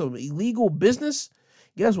doing some illegal business,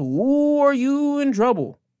 guess what? Ooh, are you in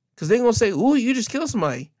trouble? Because they're going to say, ooh, you just killed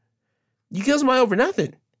somebody. You killed somebody over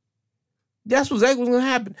nothing. That's exactly what's going to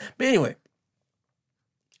happen. But anyway,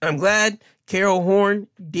 I'm glad Carol Horn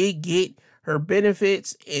did get her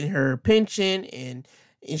benefits and her pension, and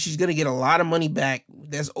she's going to get a lot of money back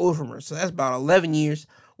that's owed from her. So that's about 11 years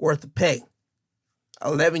worth of pay.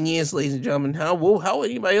 11 years, ladies and gentlemen. How would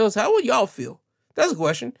anybody else, how would y'all feel? That's a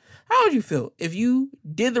question. How would you feel if you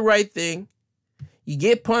did the right thing, you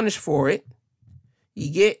get punished for it,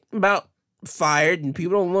 you get about fired, and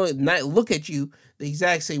people don't look at you the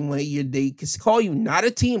exact same way. They call you not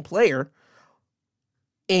a team player,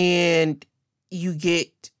 and you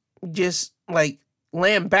get just like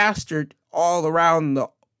lambasted all around the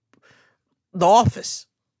office.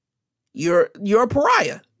 You're a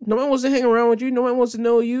pariah. No one wants to hang around with you. No one wants to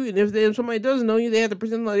know you. And if somebody doesn't know you, they have to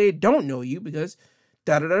pretend like they don't know you because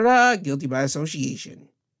guilty by association.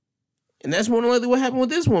 And that's more than likely what happened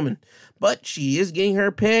with this woman. But she is getting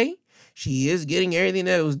her pay. She is getting everything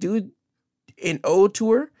that was due and owed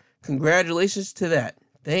to her. Congratulations to that.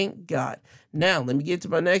 Thank God. Now, let me get to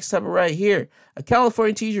my next topic right here. A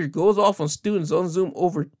California teacher goes off on students on Zoom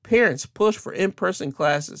over parents' push for in-person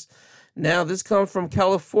classes. Now, this comes from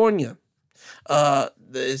California.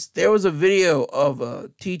 There was a video of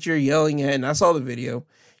a teacher yelling at, and I saw the video.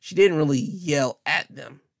 She didn't really yell at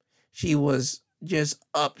them. She was just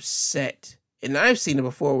upset. And I've seen it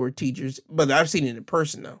before where teachers, but I've seen it in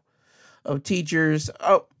person though, of teachers.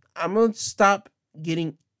 Oh, I'm going to stop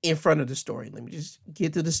getting in front of the story. Let me just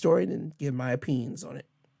get to the story and then give my opinions on it.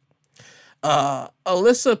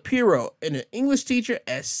 Alyssa Pirro, an English teacher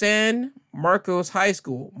at San Marcos High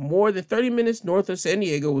School, more than 30 minutes north of San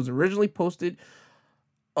Diego, was originally posted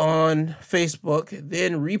on Facebook,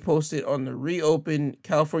 then reposted on the reopened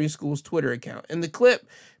California Schools Twitter account. In the clip,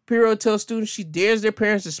 Pirro tells students she dares their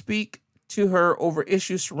parents to speak to her over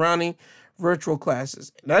issues surrounding virtual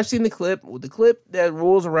classes. And I've seen the clip. The clip that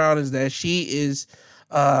rolls around is that she is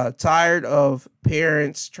tired of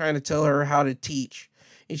parents trying to tell her how to teach.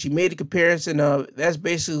 And she made a comparison of that's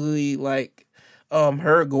basically like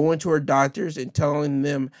her going to her doctors and telling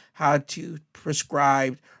them how to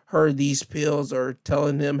prescribe her these pills or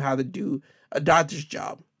telling them how to do a doctor's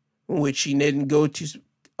job, in which she didn't go to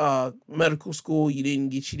medical school. She didn't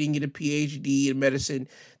get a PhD in medicine,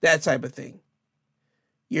 that type of thing.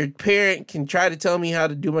 Your parent can try to tell me how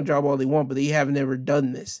to do my job all they want, but they have never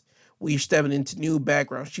done this. We're stepping into new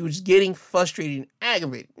backgrounds. She was getting frustrated and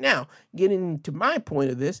aggravated. Now, getting to my point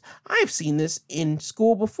of this, I've seen this in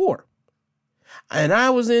school before. And I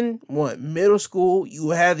was in, middle school.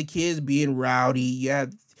 You have the kids being rowdy.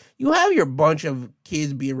 You have your bunch of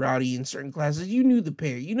kids being rowdy in certain classes. You knew the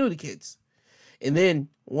pair. You knew the kids. And then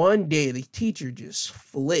one day, the teacher just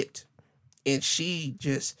flipped. And she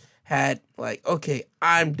just had like, okay,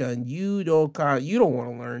 I'm done. You don't want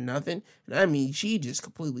to learn nothing. And I mean, she just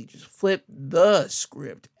completely just flipped the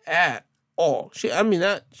script at all. She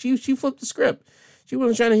flipped the script. She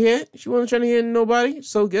wasn't trying to hit. She wasn't trying to hit nobody.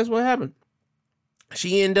 So guess what happened?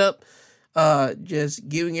 She ended up just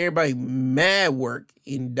giving everybody mad work.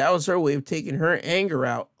 And that was her way of taking her anger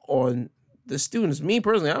out on the students. Me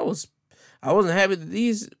personally, I wasn't happy that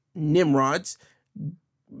these nimrods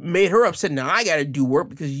made her upset. Now I got to do work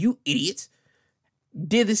because you idiots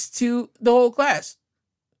did this to the whole class.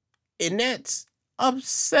 And that's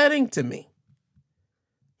upsetting to me.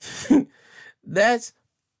 That's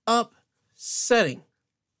upsetting.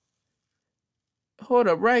 Hold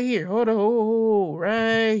up, right here.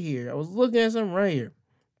 Right here. I was looking at something right here.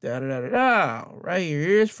 Right here.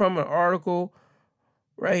 Here's from an article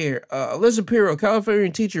right here. Alyssa Pirro,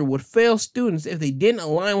 California teacher, would fail students if they didn't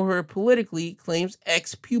align with her politically, claims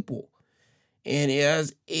ex-pupil. And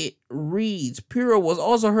as it reads, Pirro was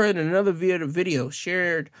also heard in another video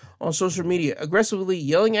shared on social media, aggressively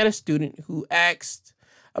yelling at a student who asked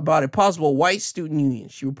about a possible white student union.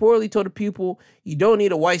 She reportedly told the pupil, "You don't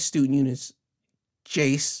need a white student union,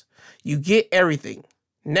 Jace. You get everything."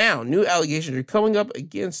 Now, new allegations are coming up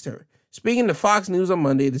against her. Speaking to Fox News on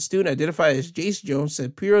Monday, the student identified as Jace Jones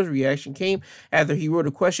said Pirro's reaction came after he wrote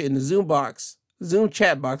a question in the Zoom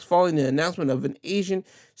chat box following the announcement of an Asian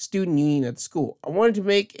student union at the school. "I wanted to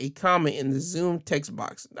make a comment in the Zoom text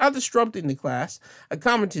box. Not disrupting the class, I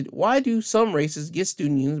commented, why do some races get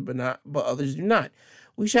student unions but others do not?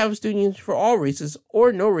 We should have student unions for all races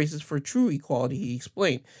or no races for true equality," he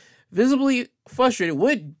explained. Visibly frustrated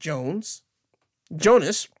with Jonas,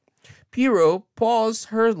 Pirro paused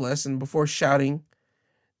her lesson before shouting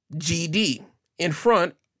GD in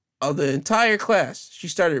front of the entire class. She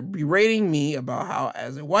started berating me about how,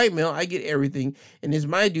 as a white male, I get everything, and it's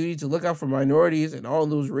my duty to look out for minorities and all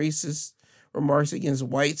those racist remarks against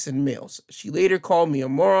whites and males. She later called me a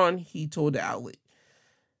moron, he told the outlet.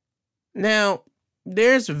 Now,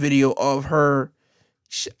 there's a video of her.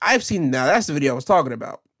 I've seen, now that's the video I was talking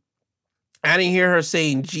about. I didn't hear her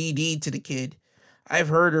saying GD to the kid.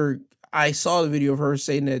 I saw the video of her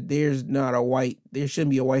saying that there shouldn't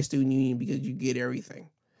be a white student union because you get everything.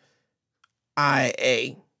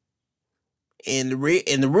 In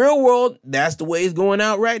the real world, that's the way it's going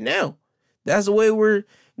out right now. That's the way we're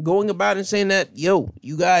going about and saying that, yo,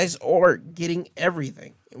 you guys are getting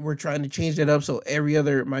everything. And we're trying to change that up so every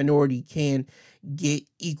other minority can get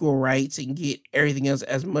equal rights and get everything else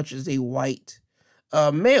as much as a white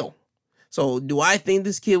male. So do I think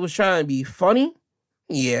this kid was trying to be funny?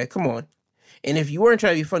 Yeah, come on. And if you weren't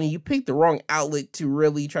trying to be funny, you picked the wrong outlet to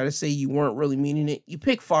really try to say you weren't really meaning it. You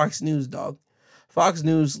picked Fox News, dog. Fox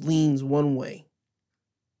News leans one way.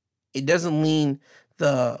 It doesn't lean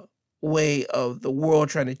the way of the world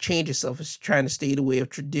trying to change itself. It's trying to stay the way of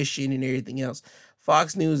tradition and everything else.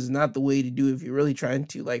 Fox News is not the way to do it if you're really trying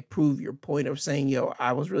to like prove your point of saying, yo,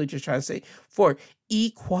 I was really just trying to say for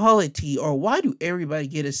equality, or why do everybody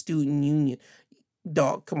get a student union?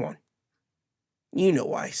 Dog, come on. You know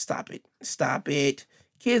why. Stop it. Stop it.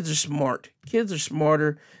 Kids are smart. Kids are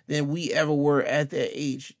smarter than we ever were at that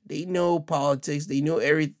age. They know politics. They know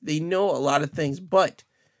they know a lot of things, but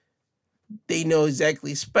they know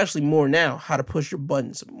exactly, especially more now, how to push your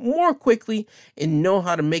buttons more quickly and know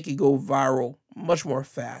how to make it go viral much more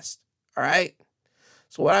fast. All right?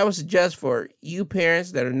 So what I would suggest for you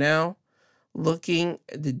parents that are now looking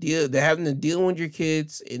at they're having to deal with your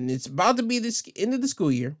kids, and it's about to be this end of the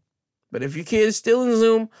school year, but if your kid is still in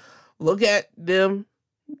Zoom, look at them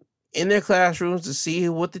in their classrooms to see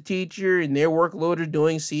what the teacher and their workload are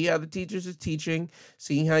doing, see how the teachers are teaching,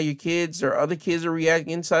 see how your kids or other kids are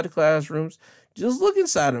reacting inside the classrooms. Just look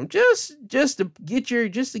inside them, just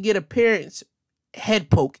to get a parent's head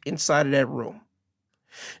poke inside of that room.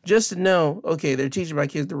 Just to know, okay, they're teaching my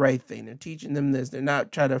kids the right thing. They're teaching them this. They're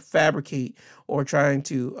not trying to fabricate or trying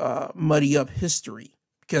to muddy up history,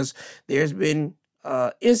 because there's been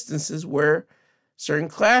instances where certain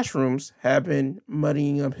classrooms have been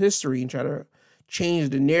muddying up history and trying to change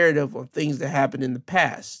the narrative of things that happened in the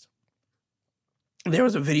past. There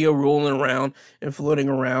was a video rolling around and floating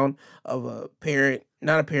around of a parent,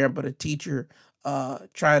 not a parent, but a teacher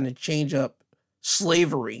trying to change up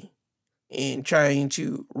slavery and trying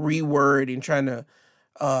to reword and trying to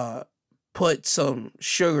put some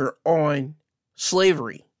sugar on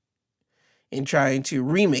slavery and trying to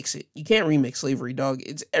remix it. You can't remix slavery, dog.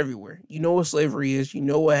 It's everywhere. You know what slavery is. You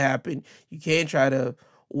know what happened. You can't try to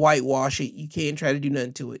whitewash it. You can't try to do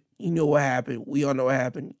nothing to it. You know what happened. We all know what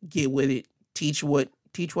happened. Get with it. Teach what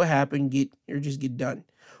happened. Get done.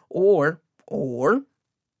 Or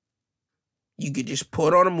you could just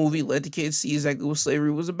put on a movie, let the kids see exactly what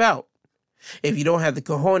slavery was about. If you don't have the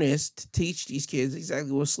cojones to teach these kids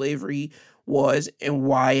exactly what slavery was and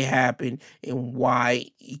why it happened and why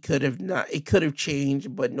it could have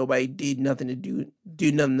changed, but nobody did nothing to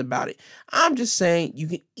do nothing about it. I'm just saying you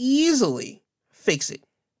can easily fix it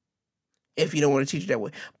if you don't want to teach it that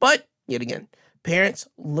way. But yet again, parents,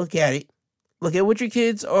 look at it. Look at what your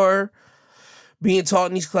kids are being taught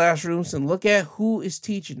in these classrooms and look at who is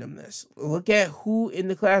teaching them this. Look at who in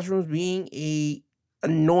the classrooms being a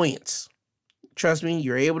annoyance. Trust me,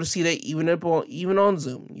 you're able to see that even on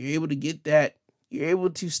Zoom. You're able to get that. You're able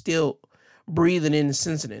to still breathe it in and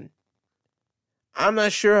sense it in. I'm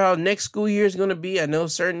not sure how next school year is going to be. I know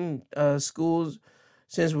certain schools,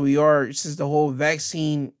 since the whole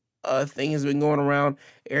vaccine thing has been going around,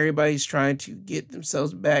 everybody's trying to get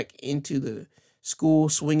themselves back into the school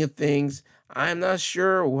swing of things. I'm not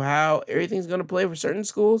sure how everything's going to play for certain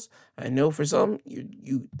schools. I know for some,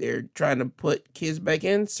 they're trying to put kids back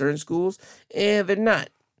in certain schools, and they're not.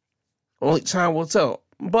 Only time will tell.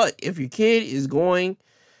 But if your kid is going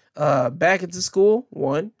back into school,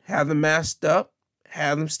 one, have them masked up,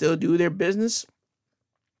 have them still do their business.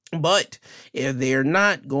 But if they're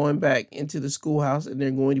not going back into the schoolhouse and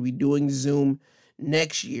they're going to be doing Zoom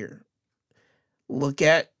next year, look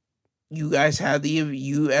at, you guys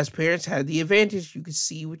you as parents have the advantage. You can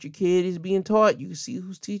see what your kid is being taught. You can see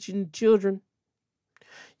who's teaching the children.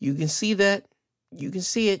 You can see that. You can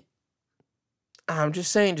see it. I'm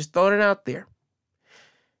just saying, just throwing it out there.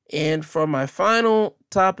 And for my final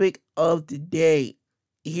topic of the day,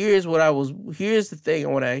 here's the thing I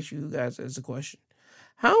want to ask you guys as a question.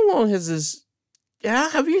 How long has has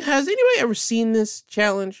anybody ever seen this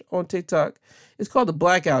challenge on TikTok? It's called the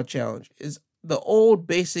Blackout Challenge. It's the old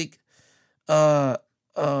basic it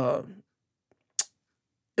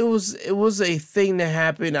was a thing that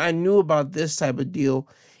happened. I knew about this type of deal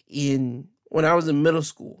when I was in middle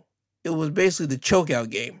school. It was basically the chokeout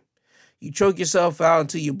game. You choke yourself out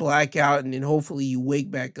until you black out, and then hopefully you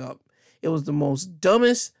wake back up. It was the most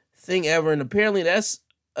dumbest thing ever, and apparently that's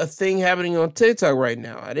a thing happening on TikTok right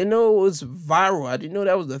now. I didn't know it was viral. I didn't know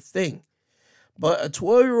that was a thing. But a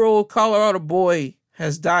 12-year-old Colorado boy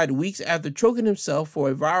has died weeks after choking himself for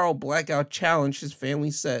a viral blackout challenge, his family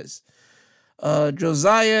says.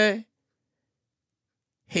 Josiah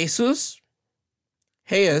Hayes,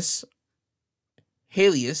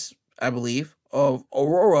 I believe, of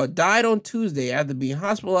Aurora, died on Tuesday after being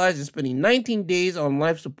hospitalized and spending 19 days on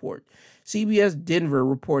life support. CBS Denver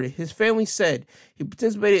reported his family said he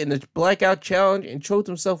participated in the blackout challenge and choked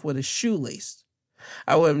himself with a shoelace.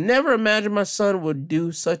 I would have never imagined my son would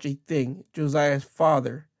do such a thing, Josiah's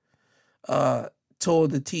father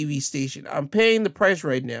told the TV station. I'm paying the price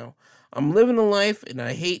right now. I'm living a life, and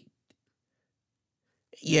I hate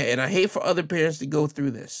for other parents to go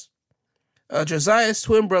through this. Josiah's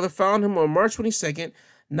twin brother found him on March 22nd,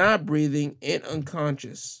 not breathing and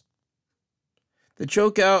unconscious. The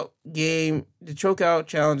chokeout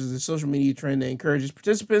challenge is a social media trend that encourages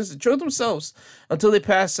participants to choke themselves until they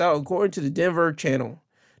pass out, according to the Denver channel.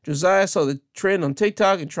 Josiah saw the trend on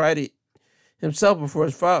TikTok and tried it himself before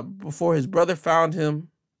his brother found him,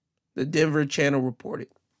 the Denver channel reported.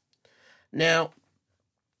 Now,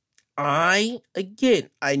 I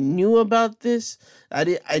knew about this. I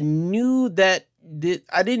didn't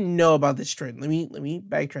know about this trend. Let me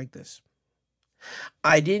backtrack this.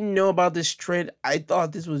 I didn't know about this trend. I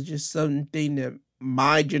thought this was just something that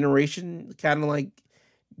my generation kind of like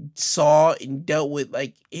saw and dealt with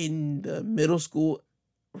like in the middle school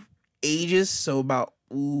ages. So about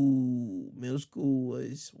middle school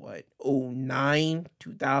was what, 09,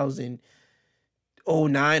 2000,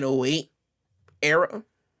 09, 08 era.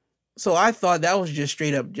 So I thought that was just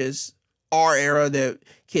straight up just our era, that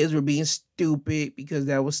kids were being stupid because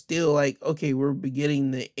that was still like, okay, we're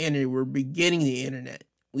beginning the internet.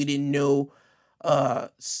 We didn't know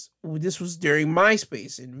this was during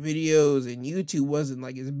MySpace and videos, and YouTube wasn't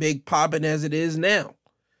like as big popping as it is now.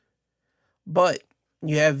 But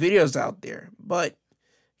you have videos out there, but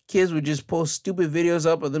kids would just post stupid videos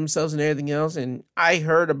up of themselves and everything else. And I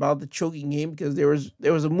heard about the choking game because there was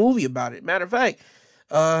a movie about it. Matter of fact,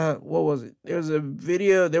 what was it? There was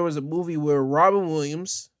a movie where Robin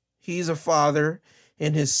Williams, he's a father,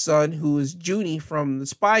 and his son, who is Junie from the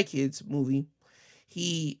Spy Kids movie,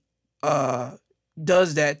 he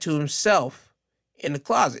does that to himself in the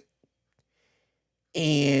closet.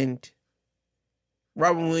 And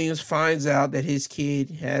Robin Williams finds out that his kid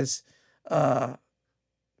has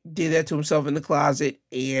did that to himself in the closet,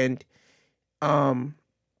 and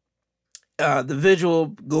the visual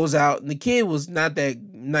goes out, and the kid was not that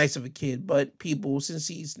nice of a kid, but people, since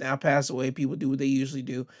he's now passed away, people do what they usually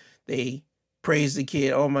do. They praise the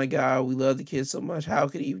kid. Oh my God, we love the kid so much. How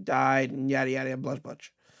could he have died? And yada, yada, blah, blah.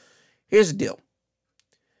 Here's the deal.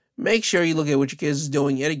 Make sure you look at what your kids is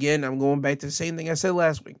doing. Yet again, I'm going back to the same thing I said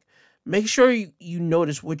last week. Make sure you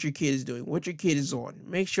notice what your kid is doing, what your kid is on.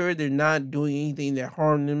 Make sure they're not doing anything that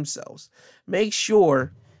harm themselves. Make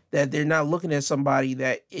sure that they're not looking at somebody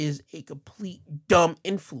that is a complete dumb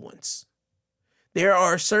influence. There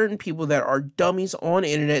are certain people that are dummies on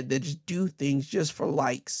the internet that just do things just for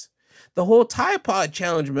likes. The whole Tide Pod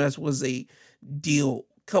challenge mess was a deal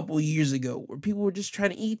a couple years ago where people were just trying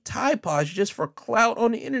to eat Tide Pods just for clout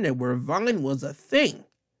on the internet, where Vine was a thing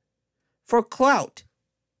for clout.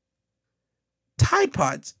 Tide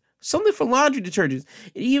Pods, something for laundry detergents.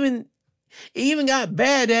 It even got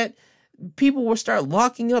bad that people would start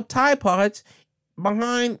locking up Tide Pods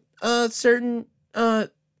behind certain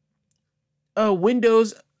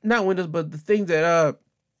windows, not windows, but the things that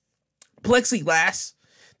plexiglass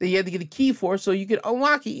that you had to get a key for so you could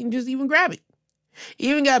unlock it and just even grab it. It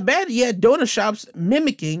even got bad. You had donut shops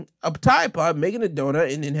mimicking a Tide Pod, making a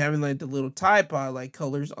donut, and then having like the little Tide Pod like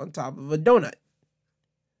colors on top of a donut.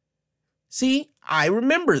 See, I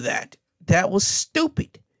remember that. That was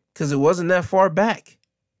stupid because it wasn't that far back.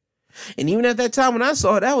 And even at that time when I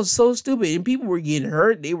saw it, that was so stupid. And people were getting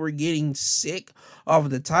hurt. They were getting sick off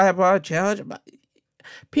of the Tide Pod challenge.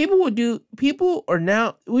 We're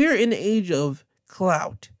in the age of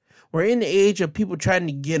clout. We're in the age of people trying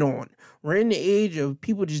to get on. We're in the age of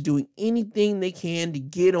people just doing anything they can to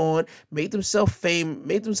get on, make themselves famous,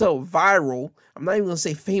 make themselves viral. I'm not even going to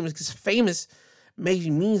say famous, because famous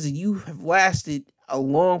means that you have lasted a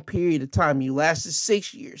long period of time. You lasted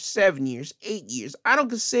 6 years, 7 years, 8 years. I don't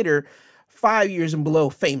consider 5 years and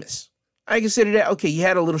below famous. I consider that, okay, you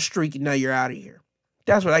had a little streak and now you're out of here.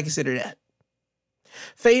 That's what I consider that.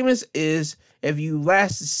 Famous is if you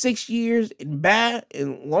lasted 6 years and bad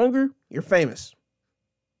and longer, you're famous.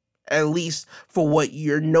 At least for what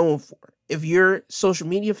you're known for. If you're social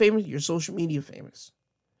media famous, you're social media famous.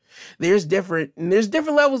 There's different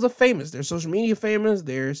levels of famous. There's social media famous.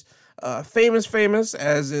 There's famous,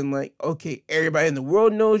 as in like, okay, everybody in the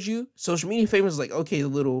world knows you. Social media famous is like, okay, the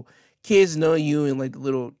little kids know you and like the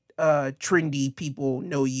little trendy people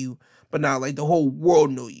know you, but not like the whole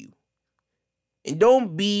world know you. And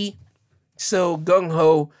don't be so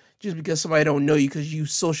gung-ho just because somebody don't know you because you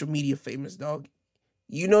social media famous, dog.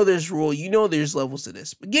 You know there's rule. You know there's levels to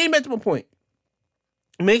this. But getting back to my point,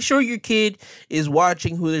 make sure your kid is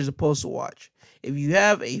watching who they're supposed to watch. If you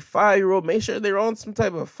have a 5-year-old, make sure they're on some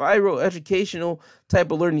type of 5-year-old educational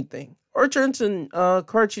type of learning thing. Or turn to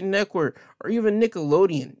Cartoon Network or even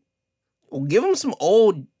Nickelodeon. Or give them some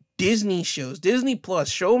old Disney shows. Disney Plus.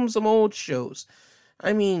 Show them some old shows.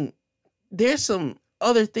 I mean, there's some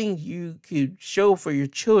other things you could show for your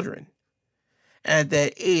children. at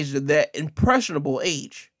that age, that impressionable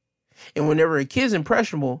age. And whenever a kid's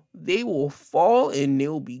impressionable, they will fall and they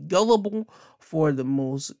will be gullible for the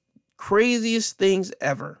most craziest things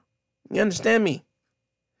ever. You understand me?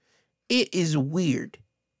 It is weird.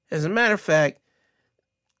 As a matter of fact,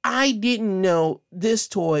 I didn't know this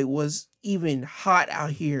toy was even hot out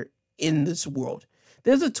here in this world.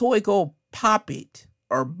 There's a toy called Pop It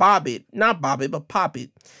or Bob It, not Bob It, but Pop It.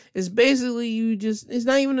 It's basically it's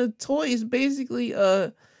not even a toy. It's basically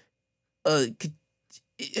it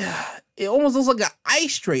almost looks like an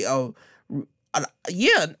ice tray. An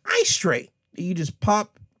ice tray. You just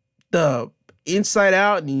pop the inside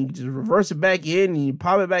out and you just reverse it back in and you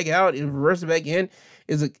pop it back out and reverse it back in.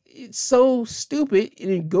 It's so stupid and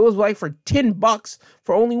it goes like for $10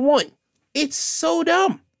 for only one. It's so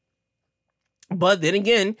dumb. But then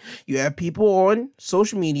again, you have people on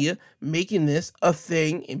social media making this a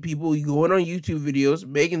thing, and people going on YouTube videos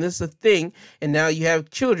making this a thing, and now you have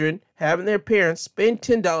children having their parents spend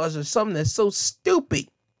 $10 or something that's so stupid.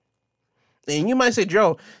 And you might say,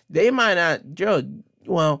 Joe, the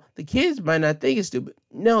kids might not think it's stupid.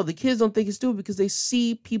 No, the kids don't think it's stupid because they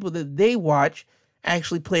see people that they watch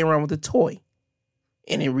actually play around with the toy.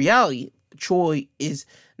 And in reality, the toy is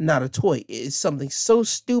not a toy. It is something so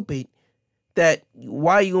stupid that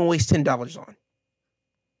why are you going to waste $10 on?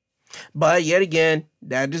 But yet again,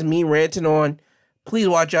 that just me ranting on. Please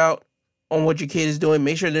watch out on what your kid is doing.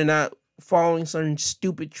 Make sure they're not following certain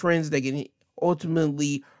stupid trends that can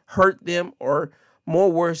ultimately hurt them or,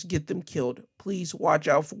 more worse, get them killed. Please watch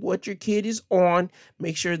out for what your kid is on.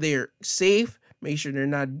 Make sure they're safe. Make sure they're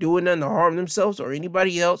not doing nothing to harm themselves or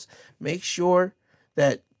anybody else. Make sure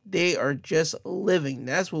that they are just living.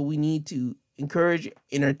 That's what we need to encourage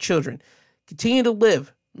in our children. Continue to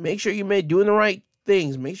live. Make sure you're doing the right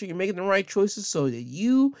things. Make sure you're making the right choices so that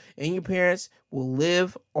you and your parents will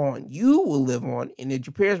live on. You will live on, and that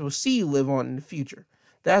your parents will see you live on in the future.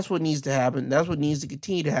 That's what needs to happen. That's what needs to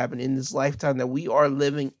continue to happen in this lifetime that we are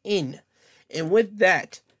living in. And with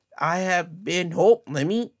that, I have been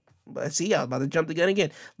let's see, I was about to jump the gun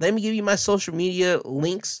again. Let me give you my social media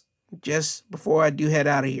links just before I do head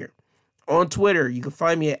out of here. On Twitter, you can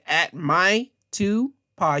find me at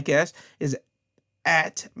my2podcast is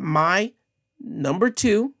at my number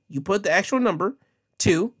 2. You put the actual number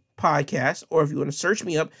 2 podcast, or if you want to search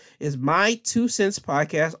me up, is my 2 cents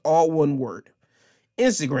podcast, all one word.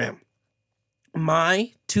 Instagram,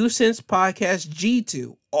 my 2 cents podcast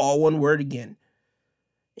G2, all one word again.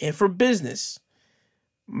 And for business,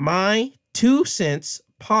 my 2 cents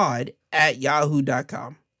pod at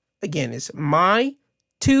yahoo.com. Again, it's my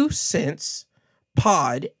 2 cents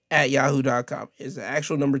pod at yahoo.com is the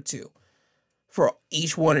actual number 2 for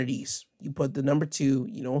each one of these. You put the number 2,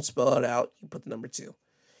 you don't spell it out, you put the number 2.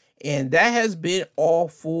 And that has been all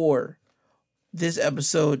for this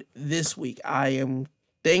episode this week. I am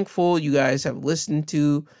thankful you guys have listened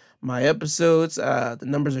to my episodes. The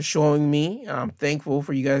numbers are showing me. I'm thankful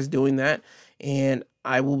for you guys doing that. And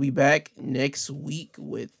I will be back next week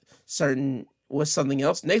with something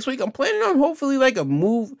else. Next week, I'm planning on hopefully like a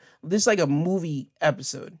movie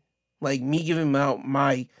episode. Like me giving out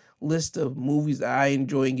my list of movies that I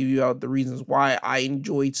enjoy and give you out the reasons why I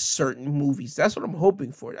enjoyed certain movies. That's what I'm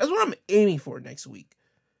hoping for. That's what I'm aiming for next week.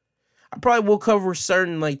 I probably will cover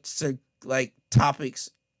certain like topics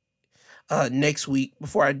next week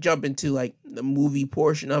before I jump into like the movie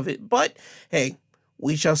portion of it. But hey,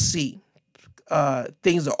 we shall see.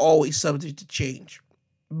 Things are always subject to change.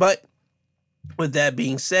 But with that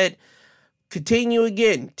being said, continue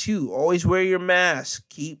again to always wear your mask,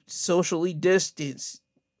 keep socially distanced,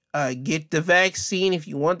 get the vaccine if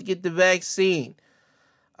you want to get the vaccine.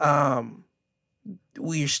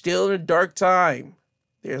 We are still in a dark time.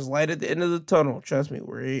 There's light at the end of the tunnel. Trust me,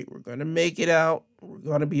 we're gonna make it out. We're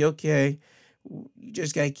gonna be okay. You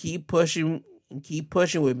just gotta keep pushing and keep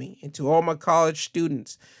pushing with me. And to all my college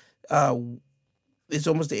students, it's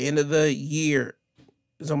almost the end of the year.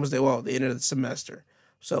 It's almost the end of the semester.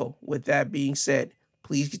 So with that being said,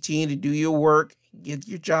 please continue to do your work, get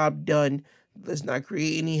your job done. Let's not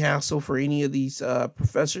create any hassle for any of these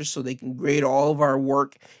professors so they can grade all of our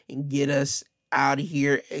work and get us out of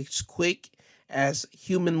here as quick as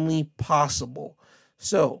humanly possible.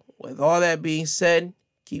 So with all that being said,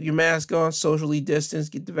 keep your mask on, socially distance,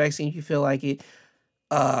 get the vaccine if you feel like it.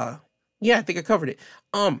 I think I covered it.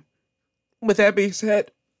 With that being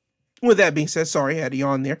said, sorry, I had a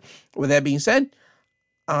yawn there. With that being said,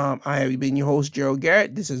 I have been your host, Gerald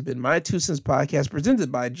Garrett. This has been my 2 cents podcast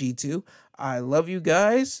presented by G2. I love you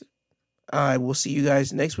guys. I will see you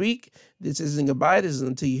guys next week. This isn't goodbye. This is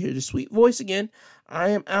until you hear the sweet voice again. I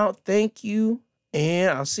am out. Thank you.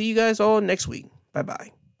 And I'll see you guys all next week.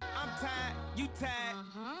 Bye-bye. I'm tired, you tired,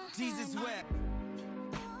 Jesus wept.